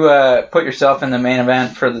think if you put yourself in the main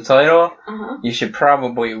event for the title, Uh-huh. you should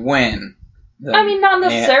probably win. I mean, not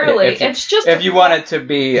necessarily. If you want it to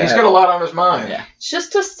be... He's got a lot on his mind. Yeah. It's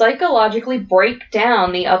just to psychologically break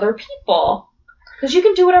down the other people. Because you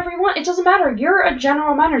can do whatever you want. It doesn't matter. You're a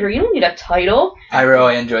general manager. You don't need a title. I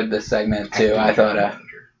really enjoyed this segment, too. I thought...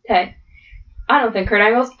 Hey, I don't think Kurt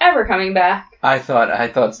Angle's ever coming back. I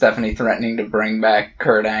thought Stephanie threatening to bring back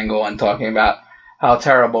Kurt Angle and talking about how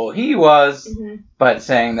terrible he was, but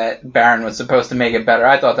saying that Baron was supposed to make it better.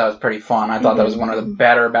 I thought that was pretty fun. I thought that was one of the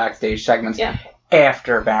better backstage segments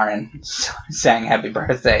after Baron sang Happy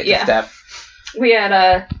Birthday to Steph. We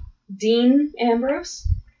had Dean Ambrose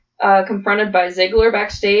confronted by Ziggler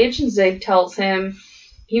backstage, and Zig tells him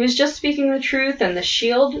he was just speaking the truth and the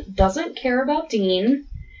Shield doesn't care about Dean,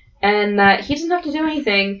 and that he doesn't have to do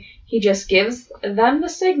anything. He just gives them the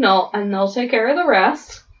signal and they'll take care of the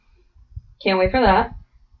rest. Can't wait for that.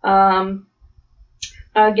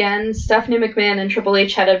 Again, Stephanie McMahon and Triple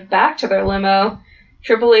H headed back to their limo,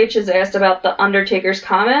 Triple H is asked about The Undertaker's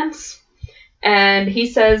comments, and he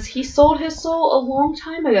says he sold his soul a long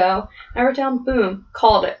time ago. I wrote down, boom,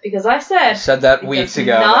 called it, because I said that he weeks does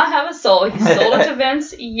ago. not have a soul. He sold it to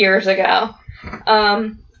Vince years ago.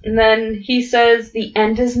 And then he says the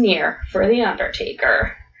end is near for The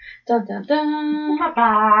Undertaker. Dun, dun, dun.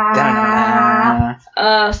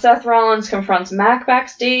 Seth Rollins confronts Mac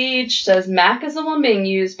backstage, says Mac is the one being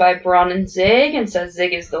used by Braun and Zig, and says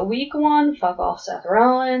Zig is the weak one. Fuck off, Seth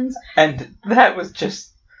Rollins. And that was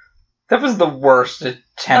the worst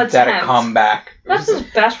attempt at a comeback. That's his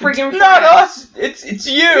best freaking Not us! It's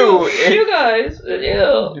you! You guys.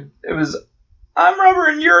 Ew. It was, I'm rubber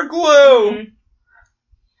and you're glue! Mm-hmm.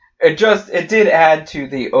 It did add to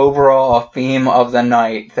the overall theme of the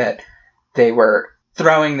night that they were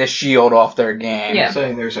throwing the Shield off their game. Yeah. You're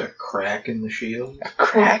saying there's a crack in the Shield? A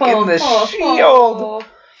crack in the Shield!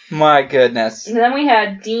 My goodness. And then we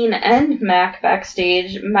had Dean and Mac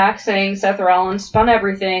backstage. Mac saying Seth Rollins spun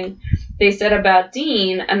everything they said about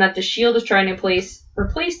Dean, and that the Shield is trying to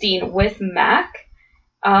replace Dean with Mac.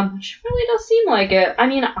 Which really does seem like it. I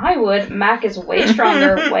mean, I would. Mac is way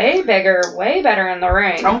stronger, way bigger, way better in the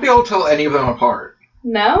ring. I won't be able to tell any of them apart.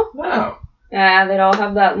 No? No. Yeah, they'd all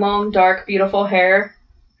have that long, dark, beautiful hair.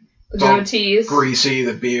 The All goatees. Greasy,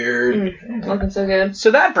 the beard. Looking so good.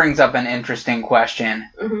 So that brings up an interesting question.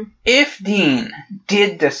 Mm-hmm. If Dean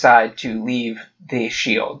did decide to leave the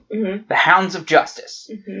Shield, Mm-hmm. the Hounds of Justice,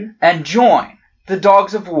 Mm-hmm. and join the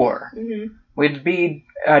Dogs of War, Mm-hmm. we'd be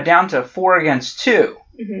down to 4 against 2.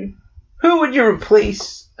 Mm-hmm. Who would you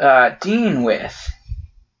replace Dean with?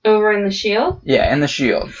 Over in the Shield? Yeah, in the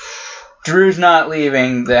Shield. Drew's not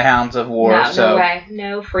leaving the Hounds of War, No, so... no way.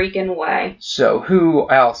 No freaking way. So who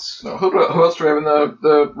else? So who else do we have in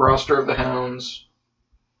the roster of the Hounds?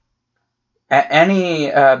 Any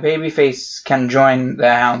babyface can join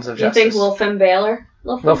the Hounds of You Justice. think Lil Finn Balor?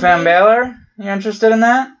 Lil Finn Balor? You interested in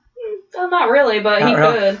that? Well, not really, but Not he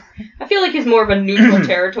really. could. I feel like he's more of a neutral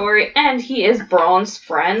territory, and he is Braun's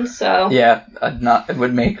friend, so Yeah, it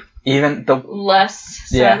would make even the less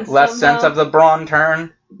sense. less sense of the Braun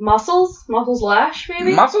turn. Muscles Lash,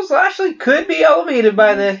 maybe. Muscles Lashley could be elevated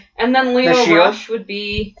by the. And then Leo the Shield. Rush would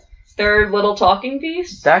be their little talking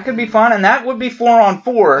piece. That could be fun, and that would be 4-on-4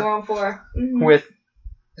 4 on 4. Mm-hmm. with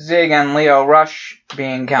Zig and Leo Rush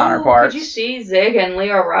being counterparts. Could you see Zig and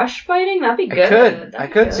Leo Rush fighting? That'd be good. I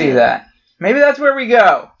could see that. Maybe that's where we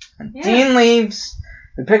go. Yeah. Dean leaves.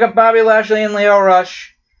 We pick up Bobby Lashley and Leo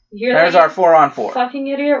Rush. You hear There's that, our 4-on-4. fucking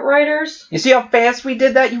idiot writers. You see how fast we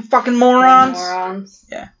did that, you fucking morons? Morons.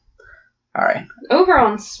 All right. Over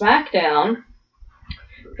on SmackDown,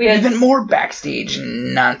 we had Even more backstage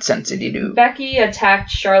nonsense to do. Becky attacked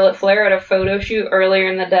Charlotte Flair at a photo shoot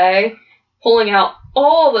earlier in the day, pulling out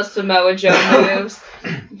all the Samoa Joe moves,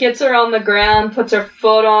 gets her on the ground, puts her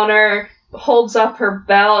foot on her, holds up her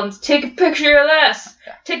belt, and take a picture of this.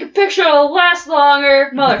 Take a picture, it'll last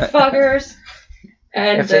longer, motherfuckers.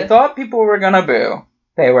 And If they thought people were gonna boo,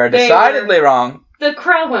 they were They decidedly wrong. the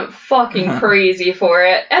crowd went fucking crazy for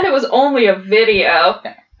it, and it was only a video.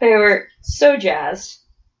 Yeah. They were so jazzed.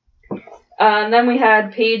 And then we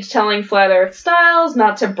had Paige telling Flat Earth Styles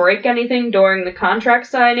not to break anything during the contract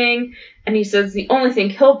signing, and he says the only thing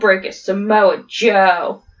he'll break is Samoa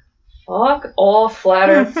Joe. Fuck off, Flat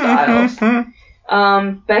Earth Styles.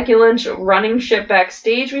 Becky Lynch running shit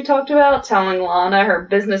backstage we talked about, telling Lana her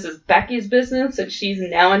business is Becky's business and she's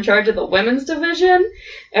now in charge of the women's division,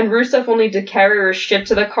 and Rusev will need to carry her shit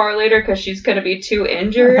to the car later because she's going to be too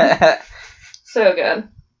injured. So good.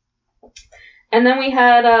 And then we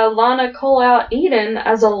had Lana call out Eden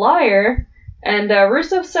as a liar, and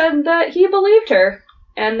Rusev said that he believed her,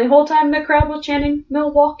 and the whole time the crowd was chanting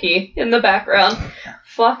Milwaukee in the background.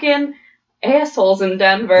 Fucking assholes in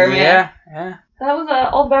Denver, man. Yeah. That was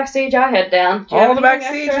all the backstage I had down. Do you All have the anything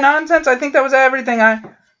backstage extra? nonsense. I think that was everything. I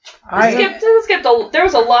skipped there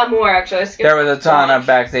was a lot more, actually. I skipped There was a ton bunch. of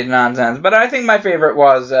backstage nonsense, but I think my favorite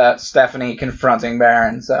was Stephanie confronting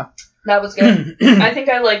Baron. So That was good. I think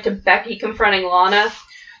I liked Becky confronting Lana.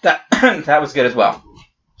 that was good as well.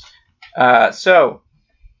 So,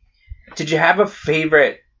 did you have a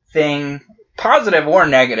favorite thing, positive or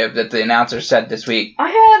negative, that the announcer said this week? I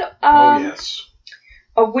had Oh, yes.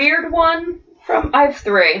 a weird one I have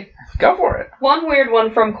 3. Go for it. One weird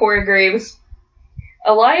one from Corey Graves.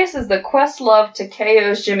 Elias is the Questlove to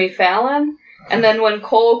KO's Jimmy Fallon, and then when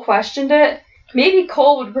Cole questioned it, maybe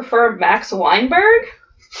Cole would prefer Max Weinberg?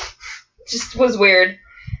 Just was weird.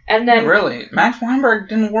 And then Really? Max Weinberg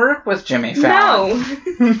didn't work with Jimmy Fallon.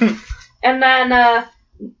 No. And then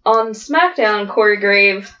on SmackDown, Corey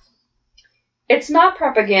Graves It's not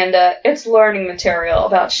propaganda, it's learning material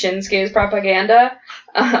about Shinsuke's propaganda.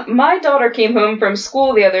 My daughter came home from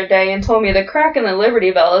school the other day and told me the crack in the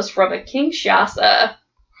Liberty Bell is from a Kinshasa.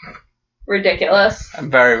 Ridiculous. A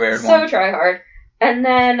very weird So one. try hard. And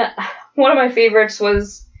then one of my favorites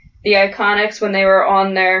was the Iconics when they were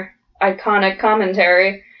on their iconic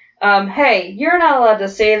commentary. Hey, you're not allowed to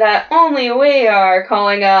say that. Only we are,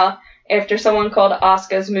 calling out after someone called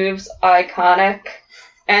Asuka's moves iconic.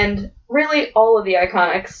 And really, all of the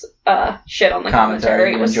Iconics shit on the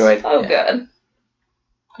commentary. It was enjoyed. so good.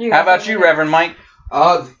 How about you, Reverend Mike?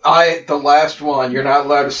 The last one. You're not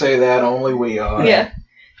allowed to say that. Only we are. Yeah,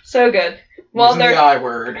 so good. Well, Using the I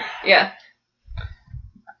word. Yeah.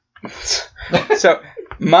 So,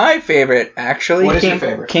 my favorite actually What is your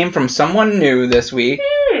favorite? came from someone new this week.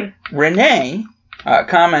 Renee,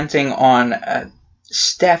 commenting on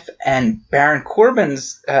Steph and Baron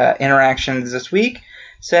Corbin's interactions this week,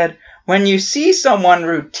 said, when you see someone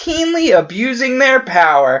routinely abusing their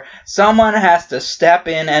power, someone has to step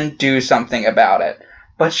in and do something about it.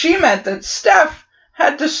 But she meant that Steph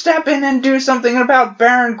had to step in and do something about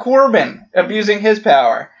Baron Corbin abusing his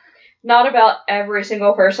power. Not about every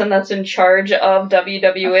single person that's in charge of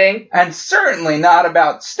WWE. And certainly not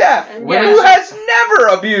about Steph, Yeah. who has never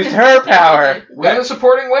abused her power. Women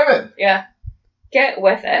supporting women. Yeah. Get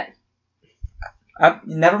with it.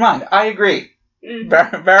 Never mind. I agree.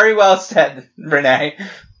 Mhm. Very well said, Renee.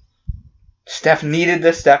 Steph needed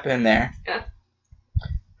to step in there. Yeah.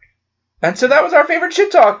 And so that was our favorite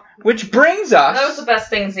shit talk, which brings us... That was the best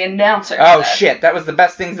things the announcer Oh, said. shit. That was the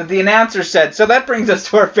best things that the announcer said. So that brings us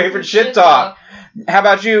to our favorite shit talk. How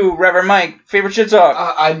about you, Reverend Mike? Favorite shit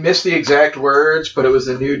talk? I missed the exact words, but it was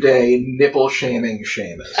a new day. Nipple shaming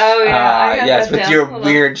Sheamus. Oh, yeah. I got yes, that with down. your Hold on.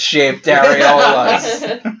 weird-shaped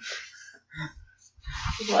areolas.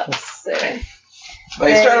 Let's see.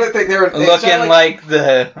 They started to think they were Looking like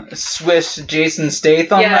the Swiss Jason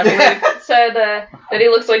Statham. Yeah, I believe. it said that he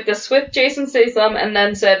looks like the Swift Jason Statham, and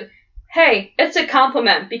then said, hey, it's a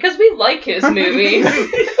compliment, because we like his movies.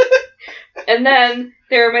 And then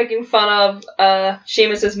they were making fun of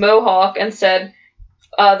Sheamus's mohawk and said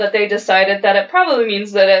that they decided that it probably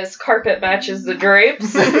means that his carpet matches the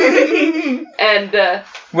drapes. And,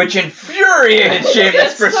 Which infuriated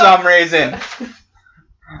Sheamus for So- some reason.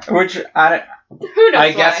 Which, who knows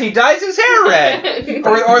I guess why. he dyes his hair red.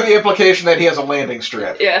 or the implication that he has a landing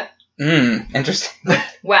strip. Yeah, Interesting.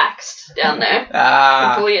 waxed down there.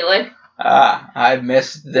 Ah, Completely. I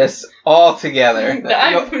missed this altogether.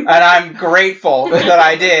 And I'm grateful that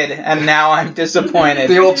I did, and now I'm disappointed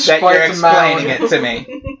The old that you're spiked mound. explaining it to me.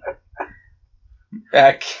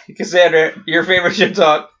 Cassandra, your favorite shit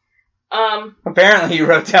talk? Apparently you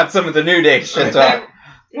wrote down some of the New Day shit talk.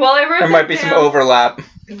 Well, I wrote There that might be some down overlap.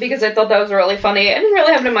 because I thought that was really funny. I didn't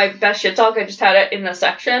really have it in my best shit talk. I just had it in the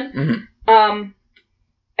section. Mhm.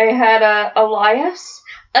 I had Elias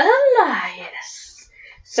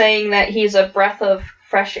saying that he's a breath of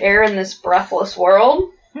fresh air in this breathless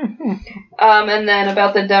world. And then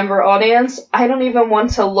about the Denver audience, I don't even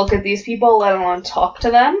want to look at these people, let alone talk to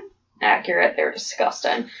them. Accurate, they're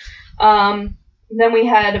disgusting. Then we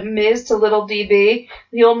had Miz to Little DB.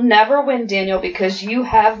 You'll never win, Daniel, because you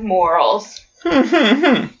have morals.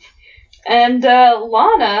 And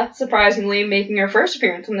Lana, surprisingly, making her first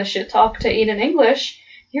appearance in the shit talk to Aiden English.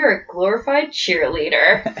 You're a glorified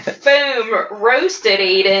cheerleader. Boom, roasted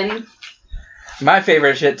Aiden. My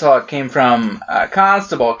favorite shit talk came from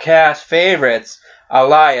Constable cast favorites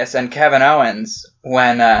Elias and Kevin Owens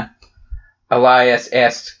when Elias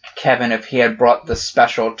asked Kevin if he had brought the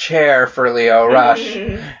special chair for Leo Rush,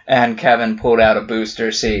 and Kevin pulled out a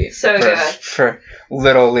booster seat So good. for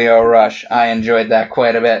little Leo Rush. I enjoyed that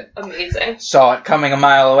quite a bit. Amazing. Saw it coming a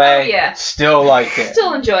mile away. Oh, yeah. Still liked it.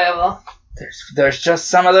 Still enjoyable. There's just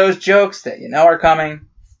some of those jokes that you know are coming.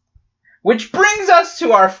 Which brings us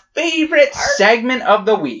to our favorite segment of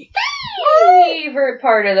the week. Favorite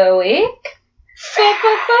part of the week?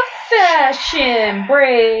 Fashion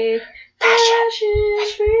break.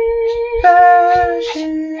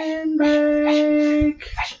 Fashion break.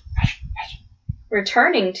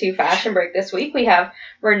 Returning to Fashion Break this week, we have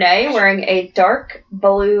Renee wearing a dark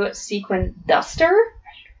blue sequin duster.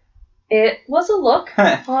 It was a look.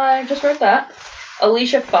 I just wrote that.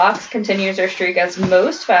 Alicia Fox continues her streak as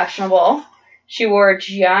most fashionable. She wore a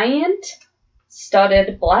giant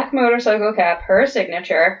studded black motorcycle cap, her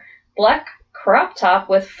signature, black crop top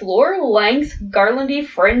with floor-length, garlandy,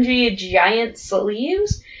 fringy, giant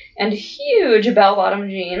sleeves, and huge bell-bottom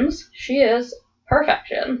jeans. She is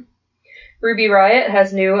perfection. Ruby Riott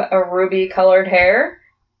has new ruby-colored hair.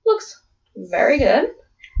 Looks very good.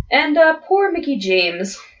 And poor Mickey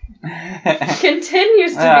James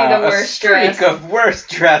continues to be the worst a streak dressed. of worst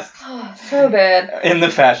dressed Oh, so bad. in the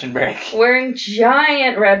fashion break. Wearing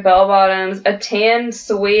giant red bell bottoms, a tan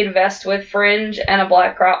suede vest with fringe, and a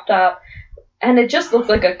black crop top. And it just looked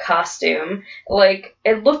like a costume. Like,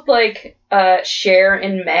 it looked like Cher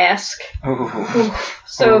in Mask. Ooh.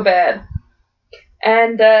 So Ooh. bad.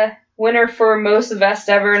 And winner for most vest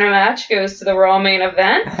ever in a match goes to the Raw main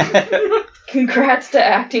event. Congrats to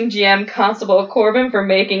acting GM Constable Corbin for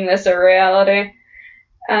making this a reality.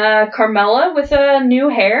 Carmella with new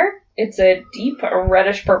hair. It's a deep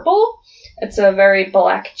reddish purple. It's a very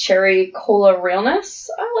black cherry cola realness.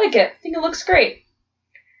 I like it. I think it looks great.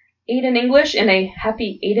 Aiden English in a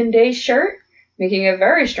Happy Aiden Day shirt, making a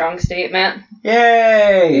very strong statement.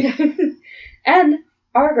 Yay! And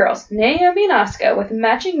our girls, Naomi and Asuka, with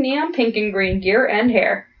matching neon pink and green gear and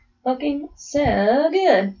hair. Looking so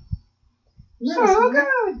good. So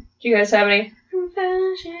good. Do you guys have any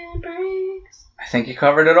fashion breaks? I think you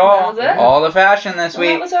covered it all. That was it? All the fashion this Well,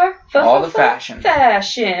 that week. was our All the fashion.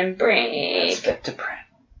 fashion break. Let's fit to print.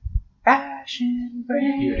 Fashion break.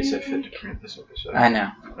 You already said fit to print this episode. I know.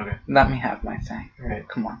 Okay. Let me have my thing. All right.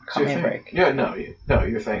 Come on, So cut me a your break. thing- Yeah, no,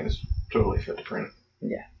 your thing is totally fit to print.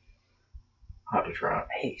 Yeah. Hot to trot.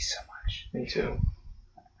 I hate you so much. Me too.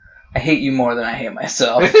 I hate you more than I hate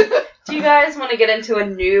myself. Do you guys want to get into a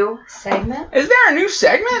new segment? Is there a new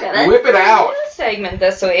segment? Got Whip it out. A new segment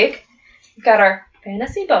this week. We've got our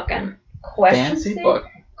fantasy booking. Fancy book.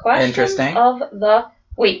 Questions Interesting. of the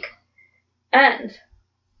week. And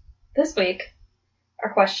this week,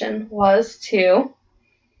 our question was to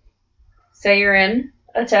say you're in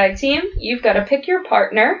a tag team. You've got to pick your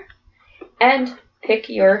partner and pick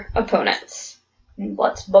your opponents. And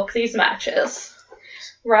let's book these matches.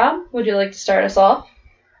 Rob, would you like to start us off?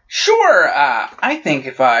 Sure. I think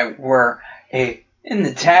if I were in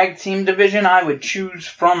the tag team division, I would choose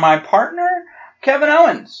from my partner, Kevin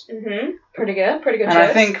Owens. Mm-hmm. Pretty good. Pretty good And choice.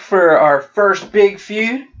 I think for our first big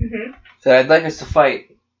feud, Mm-hmm. that I'd like us to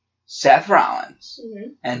fight Seth Rollins Mm-hmm.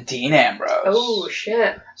 and Dean Ambrose. Oh,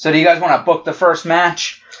 shit. So do you guys want to book the first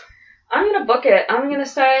match? I'm going to book it. I'm going to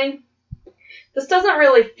say this doesn't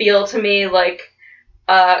really feel to me like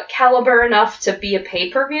caliber enough to be a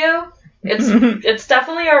pay-per-view. It's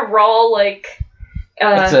definitely a Raw, like...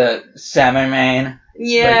 It's a semi-main.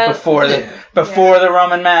 yeah. Like before the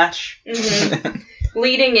Roman match. Mhm.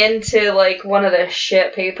 Leading into, like, one of the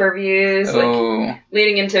shit pay-per-views. Like, Oh.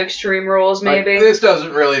 leading into Extreme Rules, Like, maybe. this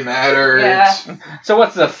doesn't really matter. Yeah. It's, So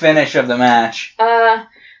what's the finish of the match?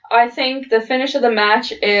 I think the finish of the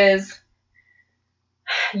match is...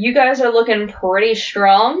 You guys are looking pretty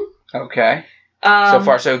strong. Okay. So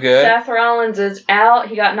far so good. Seth Rollins is out.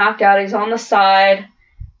 He got knocked out. He's on the side.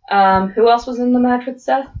 Who else was in the match with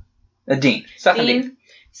Seth? Dean. Seth and Dean. Dean.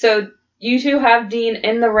 So you two have Dean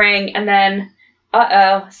in the ring, and then,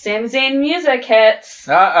 Sami Zayn music hits.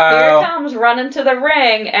 Here it Uh-oh. comes, running to the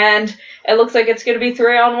ring, and it looks like it's going to be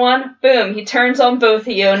 3-on-1. Boom, he turns on both of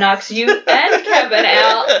you, knocks you and Kevin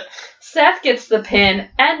out. Seth gets the pin,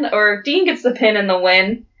 or Dean gets the pin and the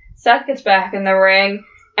win. Seth gets back in the ring,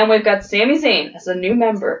 and we've got Sami Zayn as a new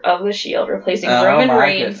member of the Shield, replacing Roman my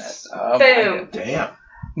Reigns. goodness. Oh, my Boom. goodness. damn.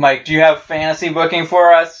 Mike, do you have fantasy booking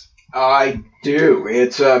for us? I do.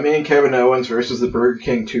 It's me and Kevin Owens versus the Burger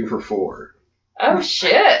King 2 for 4. Oh,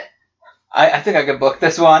 shit. I think I could book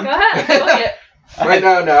this one. Go ahead, book it. Wait,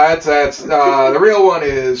 no, that's the real one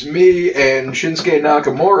is me and Shinsuke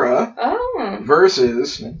Nakamura Oh.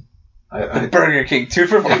 versus. I Burger King 2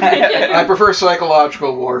 for 5. I prefer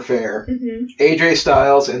psychological warfare. Mm-hmm. AJ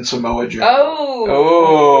Styles and Samoa Joe.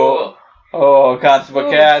 Oh. Oh, Constable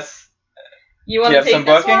Ooh. Cass. You want Do to you take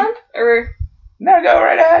have this some one? Or No, go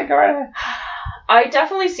right ahead. Go right ahead. I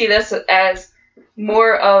definitely see this as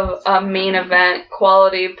more of a main event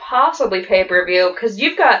quality, possibly pay-per-view, because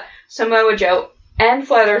you've got Samoa Joe and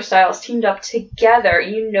Flat Styles teamed up together.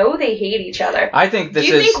 You know they hate each other. I think Do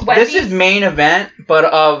you think Wendy's- this is main event, but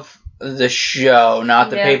of the show, not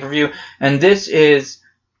the Yeah. pay-per-view. And this is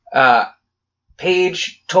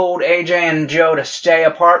Paige told AJ and Joe to stay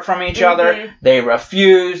apart from each other. Mhm. They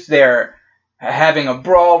refuse. They're having a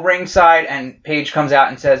brawl ringside, and Paige comes out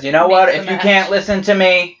and says, "You know what? Makes If the you match. can't listen to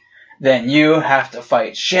me, then you have to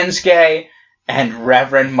fight Shinsuke and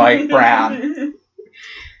Reverend Mike Brown."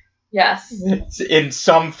 Yes. It's in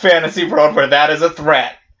some fantasy world where that is a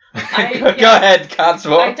threat. Go yeah. ahead,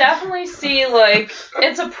 Constable. I definitely see, like,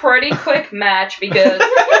 it's a pretty quick match because...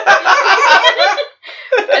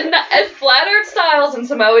 and Flat Earth Styles and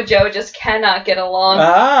Samoa Joe just cannot get along. They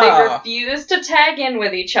Ah. refuse to tag in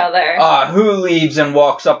with each other. Who leaves and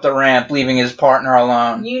walks up the ramp, leaving his partner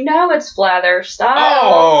alone? You know it's Flat Earth Styles.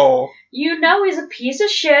 Oh, You know he's a piece of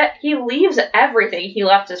shit. He leaves everything. He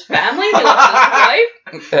left his family. He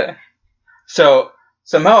left his wife. So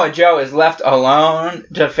Samoa Joe is left alone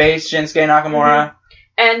to face Shinsuke Nakamura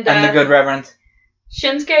And the Good Reverend.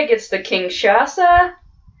 Shinsuke gets the Kinshasa,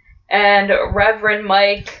 and Reverend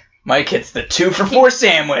Mike. Mike gets the 2-for-4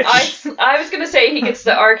 sandwich. I was gonna say he gets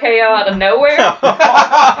the RKO out of nowhere.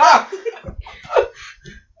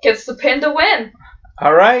 Gets the pin to win.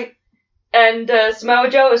 All right. And Samoa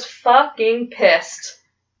Joe is fucking pissed.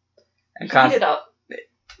 Heated up.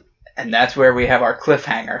 And that's where we have our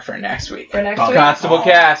cliffhanger for next week. For next week? Constable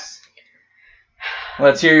Cass.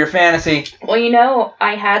 Let's hear your fantasy. Well, you know,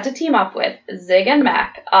 I had to team up with Zig and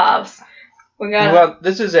Mac. Well,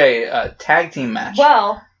 this is a tag team match.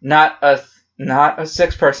 Well, not a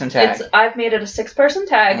 6-person tag. I've made it a 6-person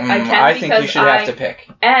tag. I think you should have to pick.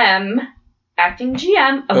 Am acting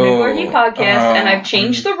GM of Mid-Worthy Podcast, and I've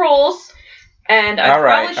changed the rules. And I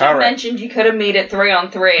probably should have mentioned you could have made it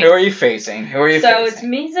 3-on-3. Who are you facing? So it's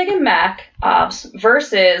me, Zig, and Mac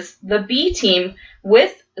versus the B team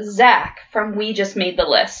with Zach from We Just Made the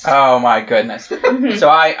List. Oh my goodness. So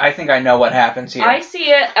I think I know what happens here. I see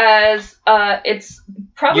it as it's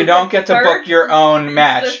probably you don't get to book your own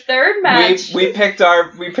match. The third match. We picked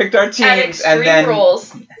our teams and then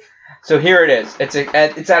Rules. So here it is. It's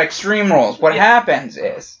at Extreme Rules. What happens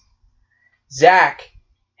is Zach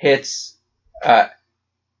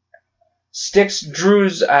sticks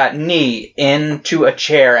Drew's knee into a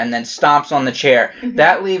chair and then stomps on the chair.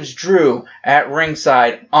 That leaves Drew at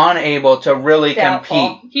ringside, unable to really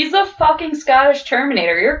compete. He's a fucking Scottish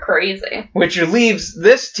Terminator. You're crazy. Which leaves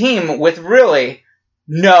this team with really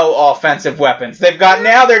no offensive weapons. They're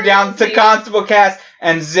down to Constable Cass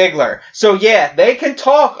and Ziggler. So yeah, they can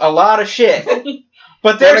talk a lot of shit.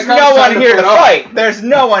 But there's no one here to fight. There's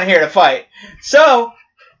no one here to fight. So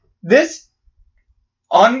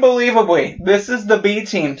unbelievably, this is the B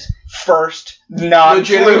team's first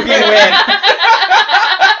non-fluky win.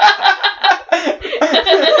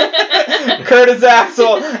 Curtis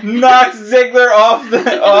Axel knocks Ziggler off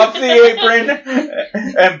the apron,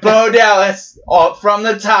 and Bo Dallas from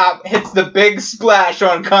the top hits the big splash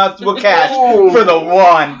on Constable Cash for the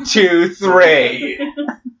 1, 2, 3.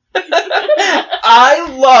 I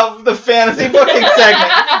love the fantasy booking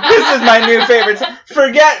segment. This is my new favorite.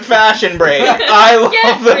 Forget Fashion Break. I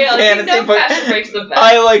love the fantasy booking.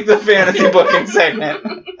 I like the fantasy booking segment.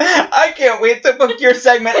 I can't wait to book your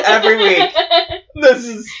segment every week. This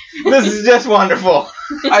is just wonderful.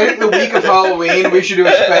 I think the week of Halloween we should do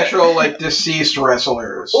a special deceased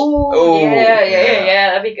wrestlers. Ooh, yeah,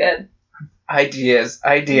 that'd be good. Ideas.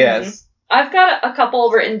 I've got a couple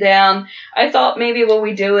written down. I thought maybe what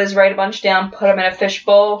we do is write a bunch down, put them in a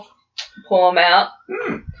fishbowl, pull them out.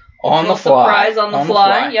 On the fly. Surprise on the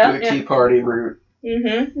fly. Yeah. Do a Tea Party route.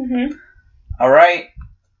 All right.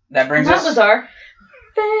 That brings us. That was our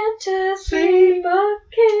fantasy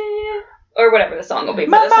booking. Or whatever the song will be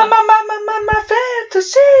for this one. My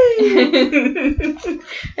fantasy.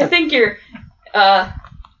 I think your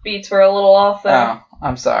beats were a little off there. Oh,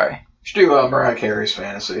 I'm sorry. Should do Mariah Carey's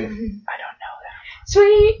Fantasy. I don't know that.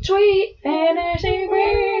 Sweet, sweet fantasy.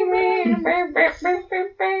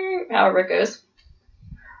 However it goes.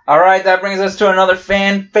 All right, that brings us to another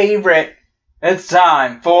fan favorite. It's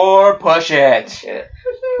time for Push It.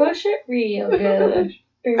 Push it real good.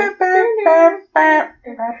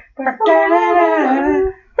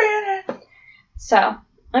 So,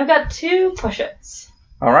 I've got 2 push-its.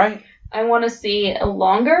 All right. I want to see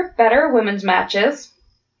longer, better women's matches.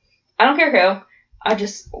 I don't care who. I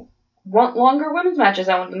just want longer women's matches.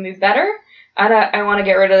 I want them to be better. And I want to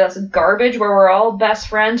get rid of this garbage where we're all best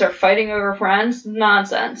friends or fighting over friends.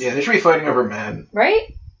 Nonsense. Yeah, they should be fighting over men.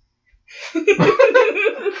 Right? Who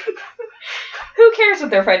cares what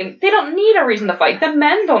they're fighting? They don't need a reason to fight. The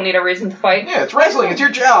men don't need a reason to fight. Yeah, it's wrestling. It's your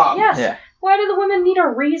job. Yes. Yeah. Why do the women need a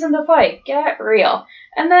reason to fight? Get real.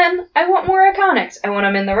 And then I want more Iconics. I want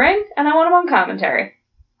them in the ring, and I want them on commentary.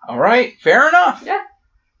 All right. Fair enough. Yeah.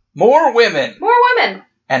 More women. More women.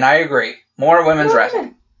 And I agree. More women's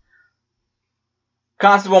wrestling.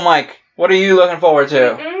 Constable Mike, what are you looking forward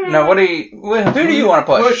to? No, who do you want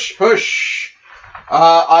to push? Push.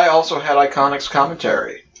 I also had Iconics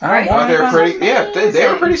commentary. All right. They were pretty. Yeah, they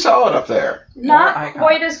were pretty solid up there. Not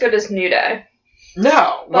quite as good as New Day.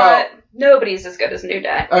 No, but nobody's as good as New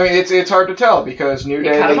Day. I mean, it's hard to tell because New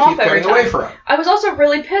Day they keep cutting away from. I was also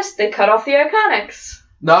really pissed they cut off the Iconics.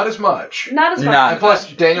 Not as much. And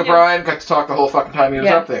plus, Daniel Bryan got to talk the whole fucking time he was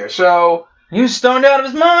up there. So he was stoned out of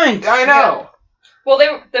his mind. I know. Yeah. Well,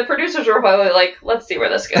 the producers were probably like, let's see where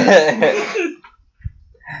this goes.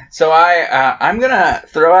 So I'm gonna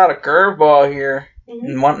throw out a curveball here.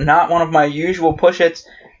 Not one of my usual push-its.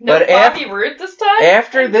 No But Bobby Roode this time?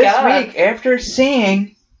 After Thank this God. week, after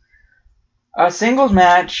seeing a singles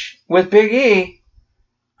match with Big E,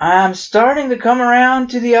 I'm starting to come around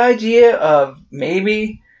to the idea of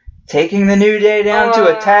maybe taking the New Day down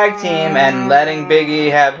to a tag team and letting Big E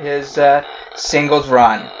have his singles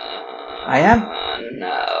run. I am.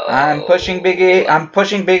 No. I'm pushing Big E. I'm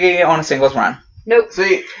pushing Big E on a singles run. Nope.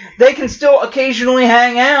 See, They can still occasionally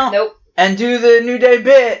hang out Nope. and do the New Day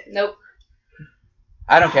bit. Nope.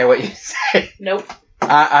 I don't care what you say. Nope.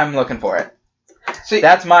 I'm looking for it. see,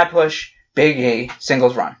 That's my push. Big E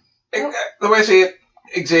singles run. the way I see it,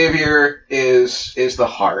 Xavier is the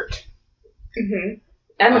heart. Mm-hmm.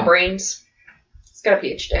 And the Oh. brains. It's got a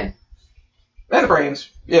PhD. And the brains.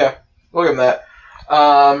 Yeah, we'll give him that.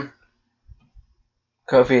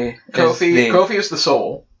 Kofi. Kofi is the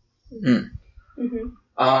soul. Mm-hmm.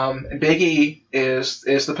 And Big E is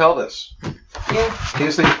the pelvis. Yeah.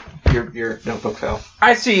 He's the your notebook fell.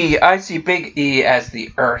 I see Big E as the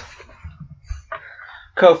earth.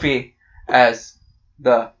 Kofi as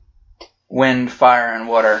the wind, fire, and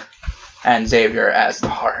water, and Xavier as the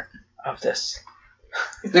heart of this.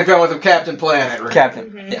 They've gone with the Captain Planet. Right? Captain.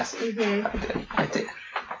 Mhm. Yes. Mm-hmm. I did.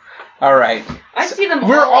 All right. I see them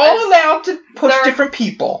We're all as allowed to push they're- different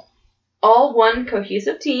people. all one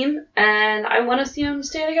cohesive team, and I want to see them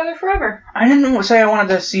stay together forever. I didn't say I wanted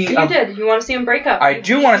to see. You did. You want to see them break up. I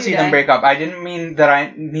do want to see them break up. I didn't mean that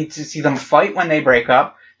I need to see them fight when they break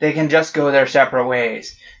up. They can just go their separate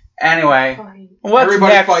ways. Anyway, Fine. what's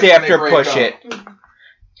Everybody next fights when after they break Push up. It?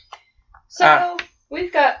 So,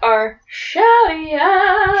 we've got our shouty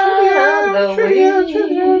out of the way.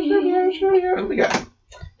 What do we got?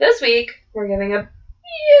 This week, we're giving a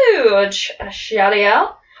huge shouty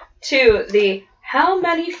out to the How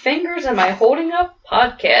Many Fingers Am I Holding Up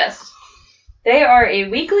podcast. They are a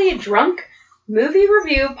weekly drunk movie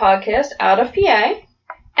review podcast out of PA,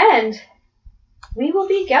 and we will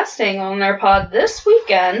be guesting on their pod this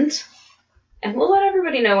weekend, and we'll let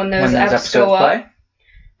everybody know when those episodes go up. play?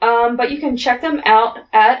 But you can check them out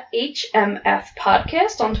at HMF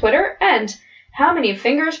Podcast on Twitter and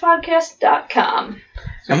HowManyFingersPodcast.com.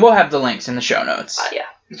 And we'll have the links in the show notes. Yeah.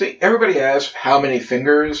 See, everybody asks how many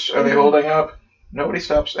fingers are they holding up. Nobody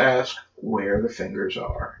stops to ask where the fingers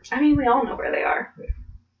are. I mean, we all know where they are.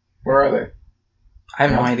 Where are they? I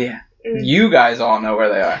have no idea. Mm. You guys all know where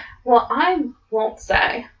they are. Well, I won't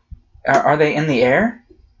say. Are they in the air?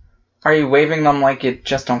 Are you waving them like you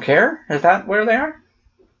just don't care? Is that where they are?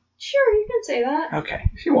 Sure, you can say that. Okay.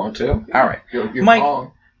 If you want to. All right. You're Mike.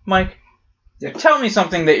 wrong. Mike, Yeah. tell me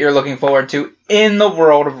something that you're looking forward to in the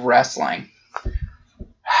world of wrestling.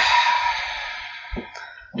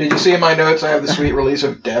 Did you see in my notes I have the sweet release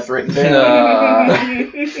of Death written down?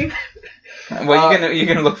 Well, you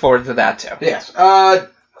can look forward to that too. Yes.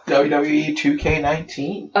 WWE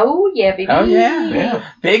 2K19. Oh, yeah, baby. Oh, yeah. Yeah.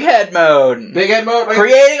 Big head mode. Big head mode.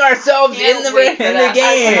 Creating ourselves Can't in the wait for that. I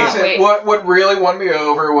game. cannot wait. What really won me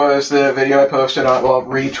over was the video I posted on,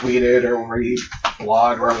 retweeted or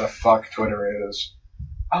reblog, wherever the fuck Twitter is.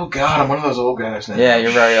 Oh god, I'm one of those old guys now. Yeah,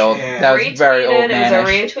 you're very old. Shit. That was very old Retweeted. It was a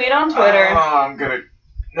man-ish. retweet on Twitter. Oh, I'm gonna.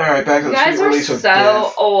 Alright, back to You the guys sweet are release of so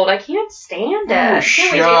Death. old. I can't stand it. Oh, I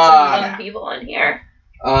can't wait to get shut some young people in here.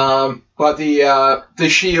 But the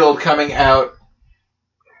Shield coming out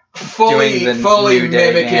fully Doing the New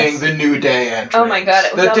Day mimicking dance. the New Day entrance. Oh my God,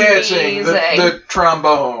 it was the dancing, amazing. the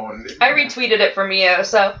trombone. I retweeted it from Mio,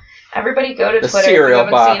 so everybody go to The Twitter if you cereal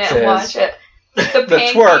haven't seen it and watch boxes. it. The The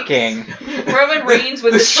pancakes. twerking. Roman Reigns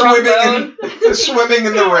with The the, trombone. the swimming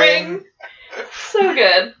in the ring. So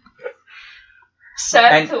good.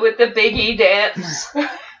 Seth with the Big E dance. The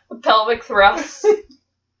pelvic thrust.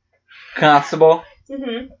 Constable.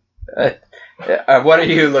 hmm What are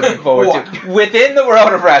you looking forward to within the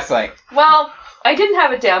world of wrestling? Well, I didn't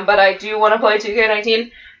have it down, but I do want to play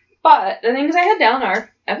 2K19. But the things I had down are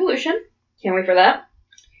Evolution. Can't wait for that.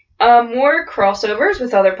 More crossovers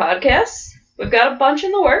with other podcasts. We've got a bunch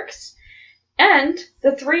in the works. And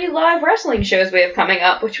the 3 live wrestling shows we have coming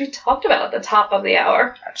up, which we talked about at the top of the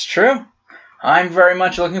hour. That's true. I'm very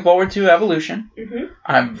much looking forward to Evolution. hmm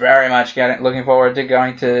I'm very much looking forward to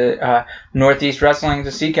going to Northeast Wrestling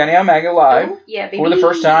to see Kenny Omega live Oh, yeah, baby. for the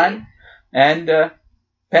first time, and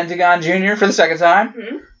Pentagon Jr. for the second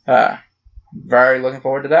time. Mhm. Very looking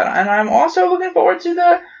forward to that, and I'm also looking forward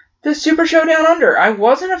to the Super Show Down Under. I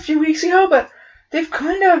wasn't a few weeks ago, but they've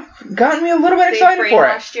kind of gotten me a little bit They excited for it.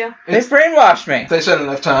 brainwashed you. They've brainwashed me. They said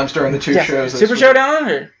enough times during the two Yeah, shows. Super Show Down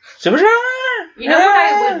Under. Super Show Down Under. You know what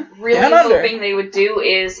I would really Down Under. hoping they would do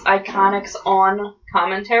is Iconics on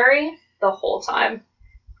commentary the whole time.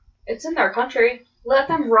 It's in their country. Let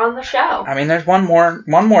them run the show. I mean, there's one more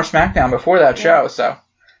SmackDown before that show, so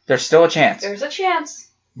there's still a chance. There's a chance.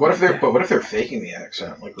 What if they're faking the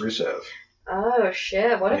accent like Rusev? Oh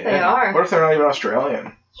shit! What if they are? What if they're not even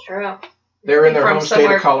Australian? It's true. They're in their From home state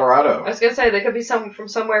of I Colorado. was gonna say they could be from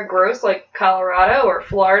somewhere gross like Colorado or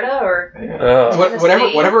Florida or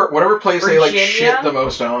Whatever place they like Virginia? shit the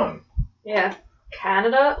most on. yeah,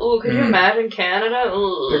 Canada. Ooh, could you imagine Canada?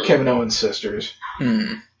 Ooh. They're Kevin Owens' sisters.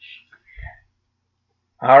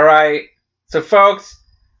 All right. So, folks,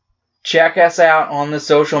 check us out on the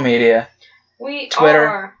social media. We Twitter,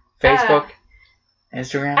 are Facebook,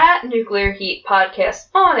 Instagram. at Nuclear Heat Podcast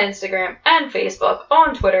on Instagram and Facebook.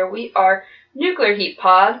 On Twitter, we are Nuclear Heat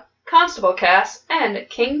Pod, Constable Cass, and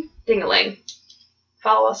King Dingaling.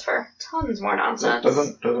 Follow us for tons more nonsense.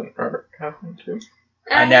 Doesn't Robert have one too?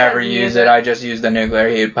 I never use it. I just use the Nuclear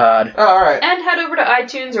Heat Pod. Oh, all right. And head over to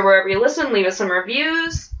iTunes or wherever you listen. Leave us some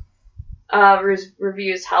reviews.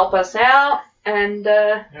 Reviews help us out. And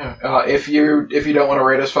if you don't want to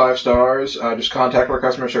rate us 5 stars, just contact our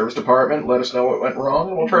customer service department. Let us know what went wrong,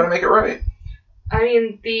 and we'll try to make it right. I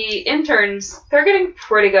mean, the interns, they're getting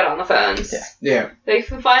pretty good on the phones. Yeah. They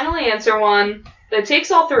can finally answer one. It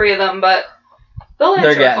takes all 3 of them, but they'll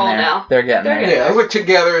answer a call now. They're getting there. Yeah, look,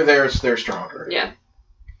 together they're stronger. Yeah.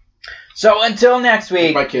 So until next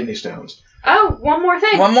week. My kidney stones. Oh, one more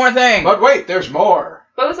thing. But wait, there's more.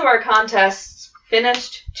 Both of our contests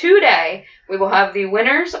finished today. We will have the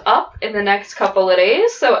winners up in the next couple of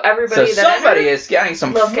days, so everybody somebody is getting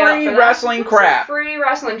some free wrestling crap. Some free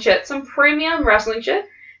wrestling shit. Some premium wrestling shit.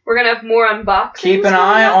 We're going to have more unboxings. Keep an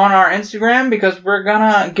eye on our Instagram because we're going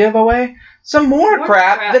to give away some more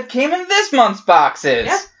crap that came in this month's boxes.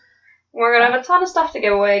 Yeah. We're going to have a ton of stuff to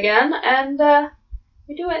give away again, and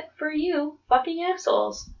we do it for you fucking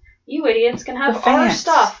assholes. You idiots can have our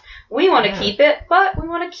stuff. We want to keep it, but we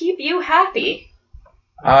want to keep you happy.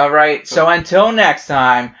 All right, so until next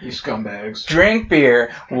time, you scumbags, drink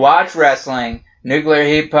beer, watch wrestling, Nuclear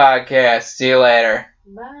Heat Podcast. See you later.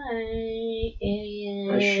 Bye,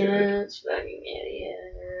 idiots. Fucking idiots.